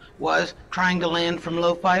before was trying to land from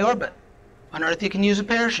low-fi orbit. On Earth, you can use a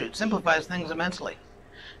parachute. Simplifies things immensely.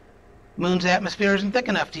 Moon's atmosphere isn't thick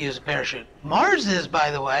enough to use a parachute. Mars is,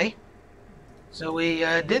 by the way. So we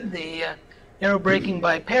did the aerobraking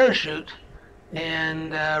by parachute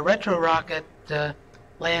and retro rocket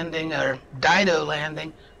landing, or Dido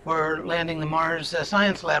landing, for landing the Mars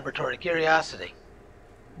Science Laboratory, Curiosity.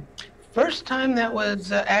 First time that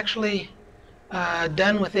was actually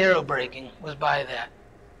done with aerobraking was by that.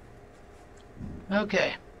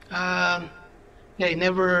 Okay. Okay,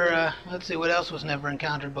 never, let's see, what else was never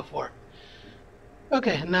encountered before?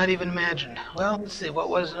 Okay, not even imagined. Well, let's see,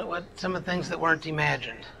 what some of the things that weren't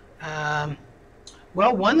imagined?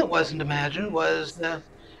 Well, one that wasn't imagined was,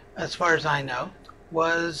 as far as I know,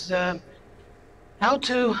 was how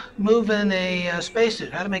to move in a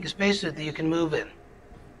spacesuit, how to make a spacesuit that you can move in.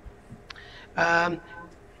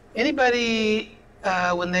 Anybody,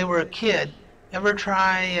 when they were a kid, ever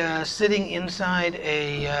try sitting inside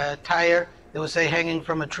a tire that was, say, hanging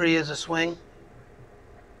from a tree as a swing?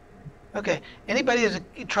 Okay. Anybody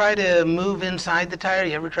try to move inside the tire?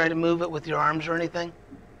 You ever try to move it with your arms or anything?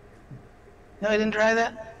 No, you didn't try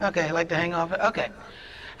that? Okay, like to hang off it? Okay.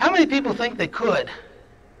 How many people think they could?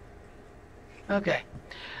 Okay.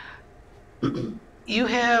 You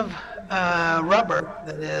have rubber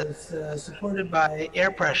that is supported by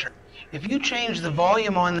air pressure. If you change the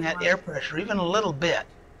volume on that air pressure even a little bit,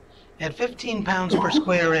 at 15 pounds per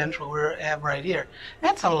square inch, what we have right here,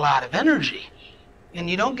 that's a lot of energy. And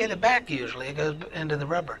you don't get it back usually. It goes into the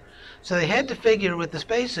rubber. So they had to figure with the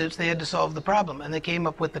spacesuits, they had to solve the problem. And they came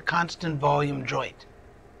up with the constant volume joint.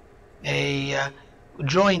 A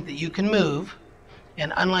joint that you can move,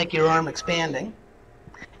 and unlike your arm expanding,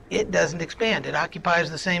 it doesn't expand. It occupies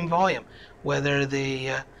the same volume, whether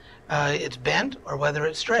it's bent or whether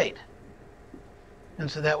it's straight. And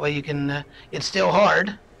so that way you can, it's still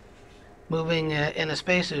hard. Moving in a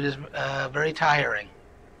spacesuit is very tiring.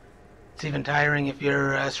 It's even tiring if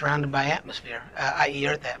you're surrounded by atmosphere, i.e.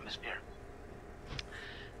 Earth atmosphere.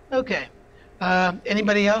 Okay.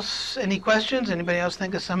 Anybody else, any questions? Anybody else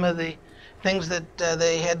think of some of the things that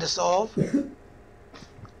they had to solve?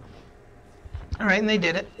 All right, and they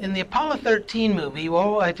did it. In the Apollo 13 movie, you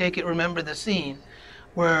all, I take it, remember the scene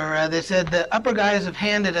where they said the upper guys have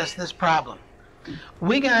handed us this problem.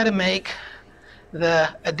 We got to make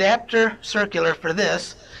the adapter circular for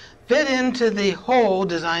this fit into the hole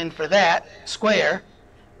designed for that square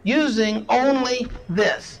using only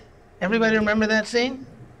this. Everybody remember that scene?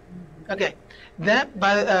 Okay,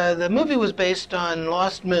 the movie was based on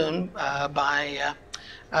Lost Moon by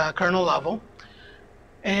Colonel Lovell,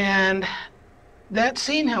 and that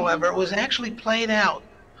scene, however, was actually played out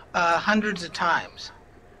hundreds of times.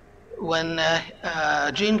 When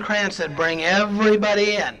Gene Kranz said, "Bring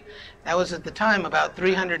everybody in," that was at the time about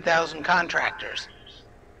 300,000 contractors,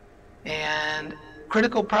 and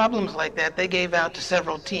critical problems like that, they gave out to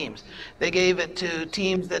several teams. They gave it to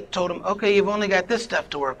teams that told them, okay, you've only got this stuff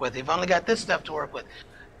to work with. You've only got this stuff to work with.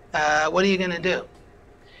 What are you going to do?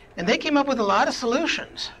 And they came up with a lot of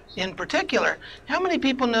solutions. In particular, how many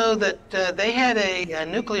people know that they had a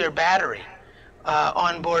nuclear battery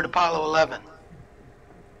on board Apollo 11?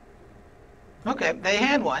 Okay, they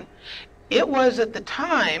had one. It was at the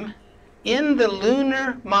time in the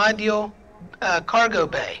lunar module cargo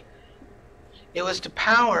bay. It was to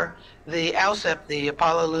power the ALSEP, the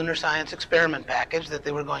Apollo Lunar Science Experiment Package that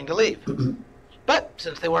they were going to leave. But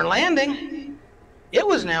since they weren't landing, it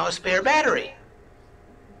was now a spare battery.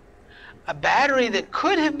 A battery that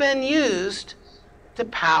could have been used to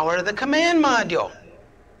power the command module.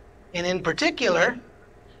 And in particular,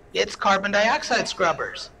 its carbon dioxide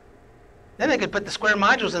scrubbers. Then they could put the square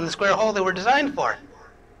modules in the square hole they were designed for.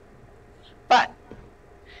 But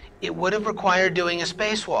it would have required doing a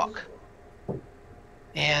spacewalk.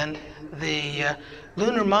 And the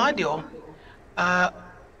lunar module,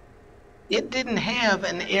 it didn't have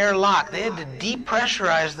an air lock. They had to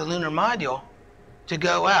depressurize the lunar module to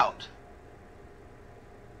go out.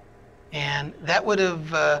 And that would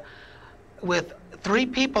have, with 3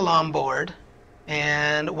 people on board,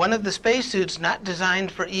 and one of the spacesuits not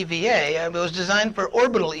designed for EVA, it was designed for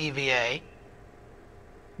orbital EVA,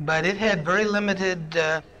 but it had very limited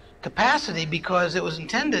capacity because it was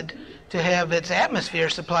intended to have its atmosphere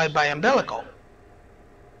supplied by umbilical.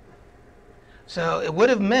 So it would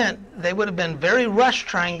have meant they would have been very rushed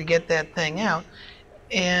trying to get that thing out,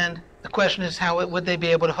 and the question is how would they be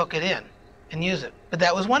able to hook it in and use it. But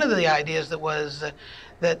that was one of the ideas that was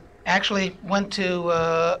that actually went to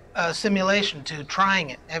a simulation, to trying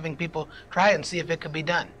it, having people try it and see if it could be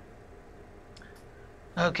done.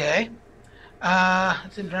 Okay. I'm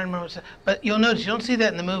trying to remember but you'll notice you don't see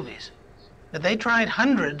that in the movies. But they tried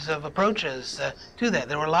hundreds of approaches to that.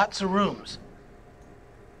 There were lots of rooms.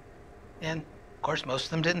 And, of course, most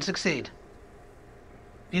of them didn't succeed.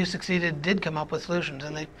 Few succeeded, did come up with solutions.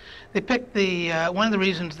 And they picked one of the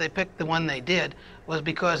reasons they picked the one they did was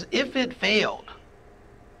because if it failed,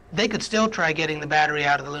 they could still try getting the battery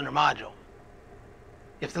out of the lunar module.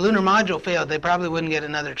 If the lunar module failed, they probably wouldn't get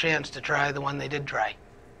another chance to try the one they did try.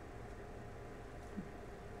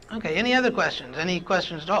 Okay, any other questions? Any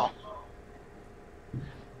questions at all?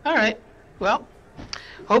 All right, well,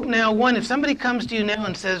 hope now, one, if somebody comes to you now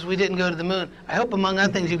and says we didn't go to the moon, I hope among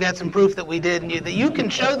other things you've got some proof that we did and that you can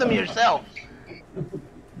show them yourself.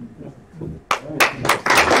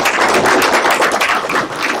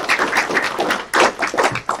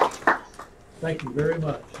 Thank you very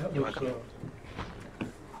much. That was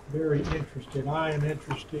very interesting. I am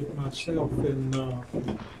interested myself in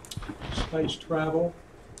space travel,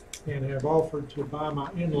 and have offered to buy my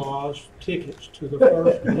in-laws tickets to the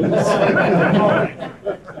first Blue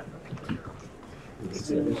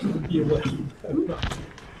You're welcome.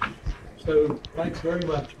 So, thanks very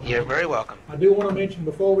much. You're very welcome. I do want to mention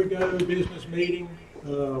before we go, business meeting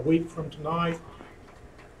a week from tonight,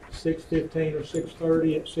 6:15 or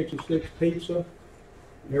 6:30 at 66 Pizza.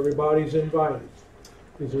 Everybody's invited.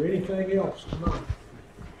 Is there anything else tonight?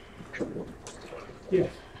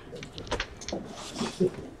 Yes.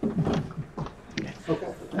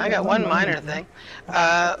 Okay. I got one minor thing.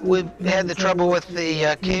 We've had the trouble with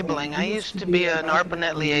the cabling. I used to be an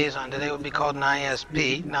ARPANET liaison. Today it would be called an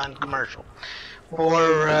ISP, non-commercial, for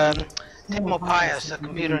Tamalpais, a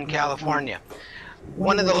computer in California.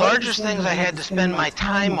 One of the largest things I had to spend my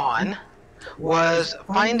time on was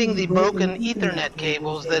finding the broken Ethernet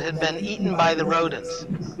cables that had been eaten by the rodents,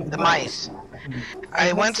 the mice.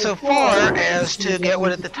 I went so far as to get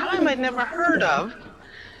what at the time I'd never heard of,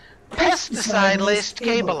 pesticide-laced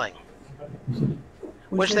cabling,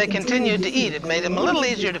 which they continued to eat. It made them a little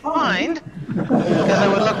easier to find because I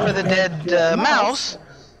would look for the dead mouse,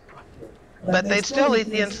 but they'd still eat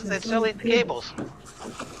the cables.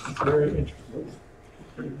 Very interesting.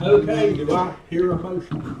 Okay, do I hear a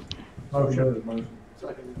motion? Motion.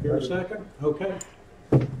 Hear a second? Okay.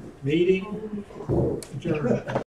 Meeting adjourned.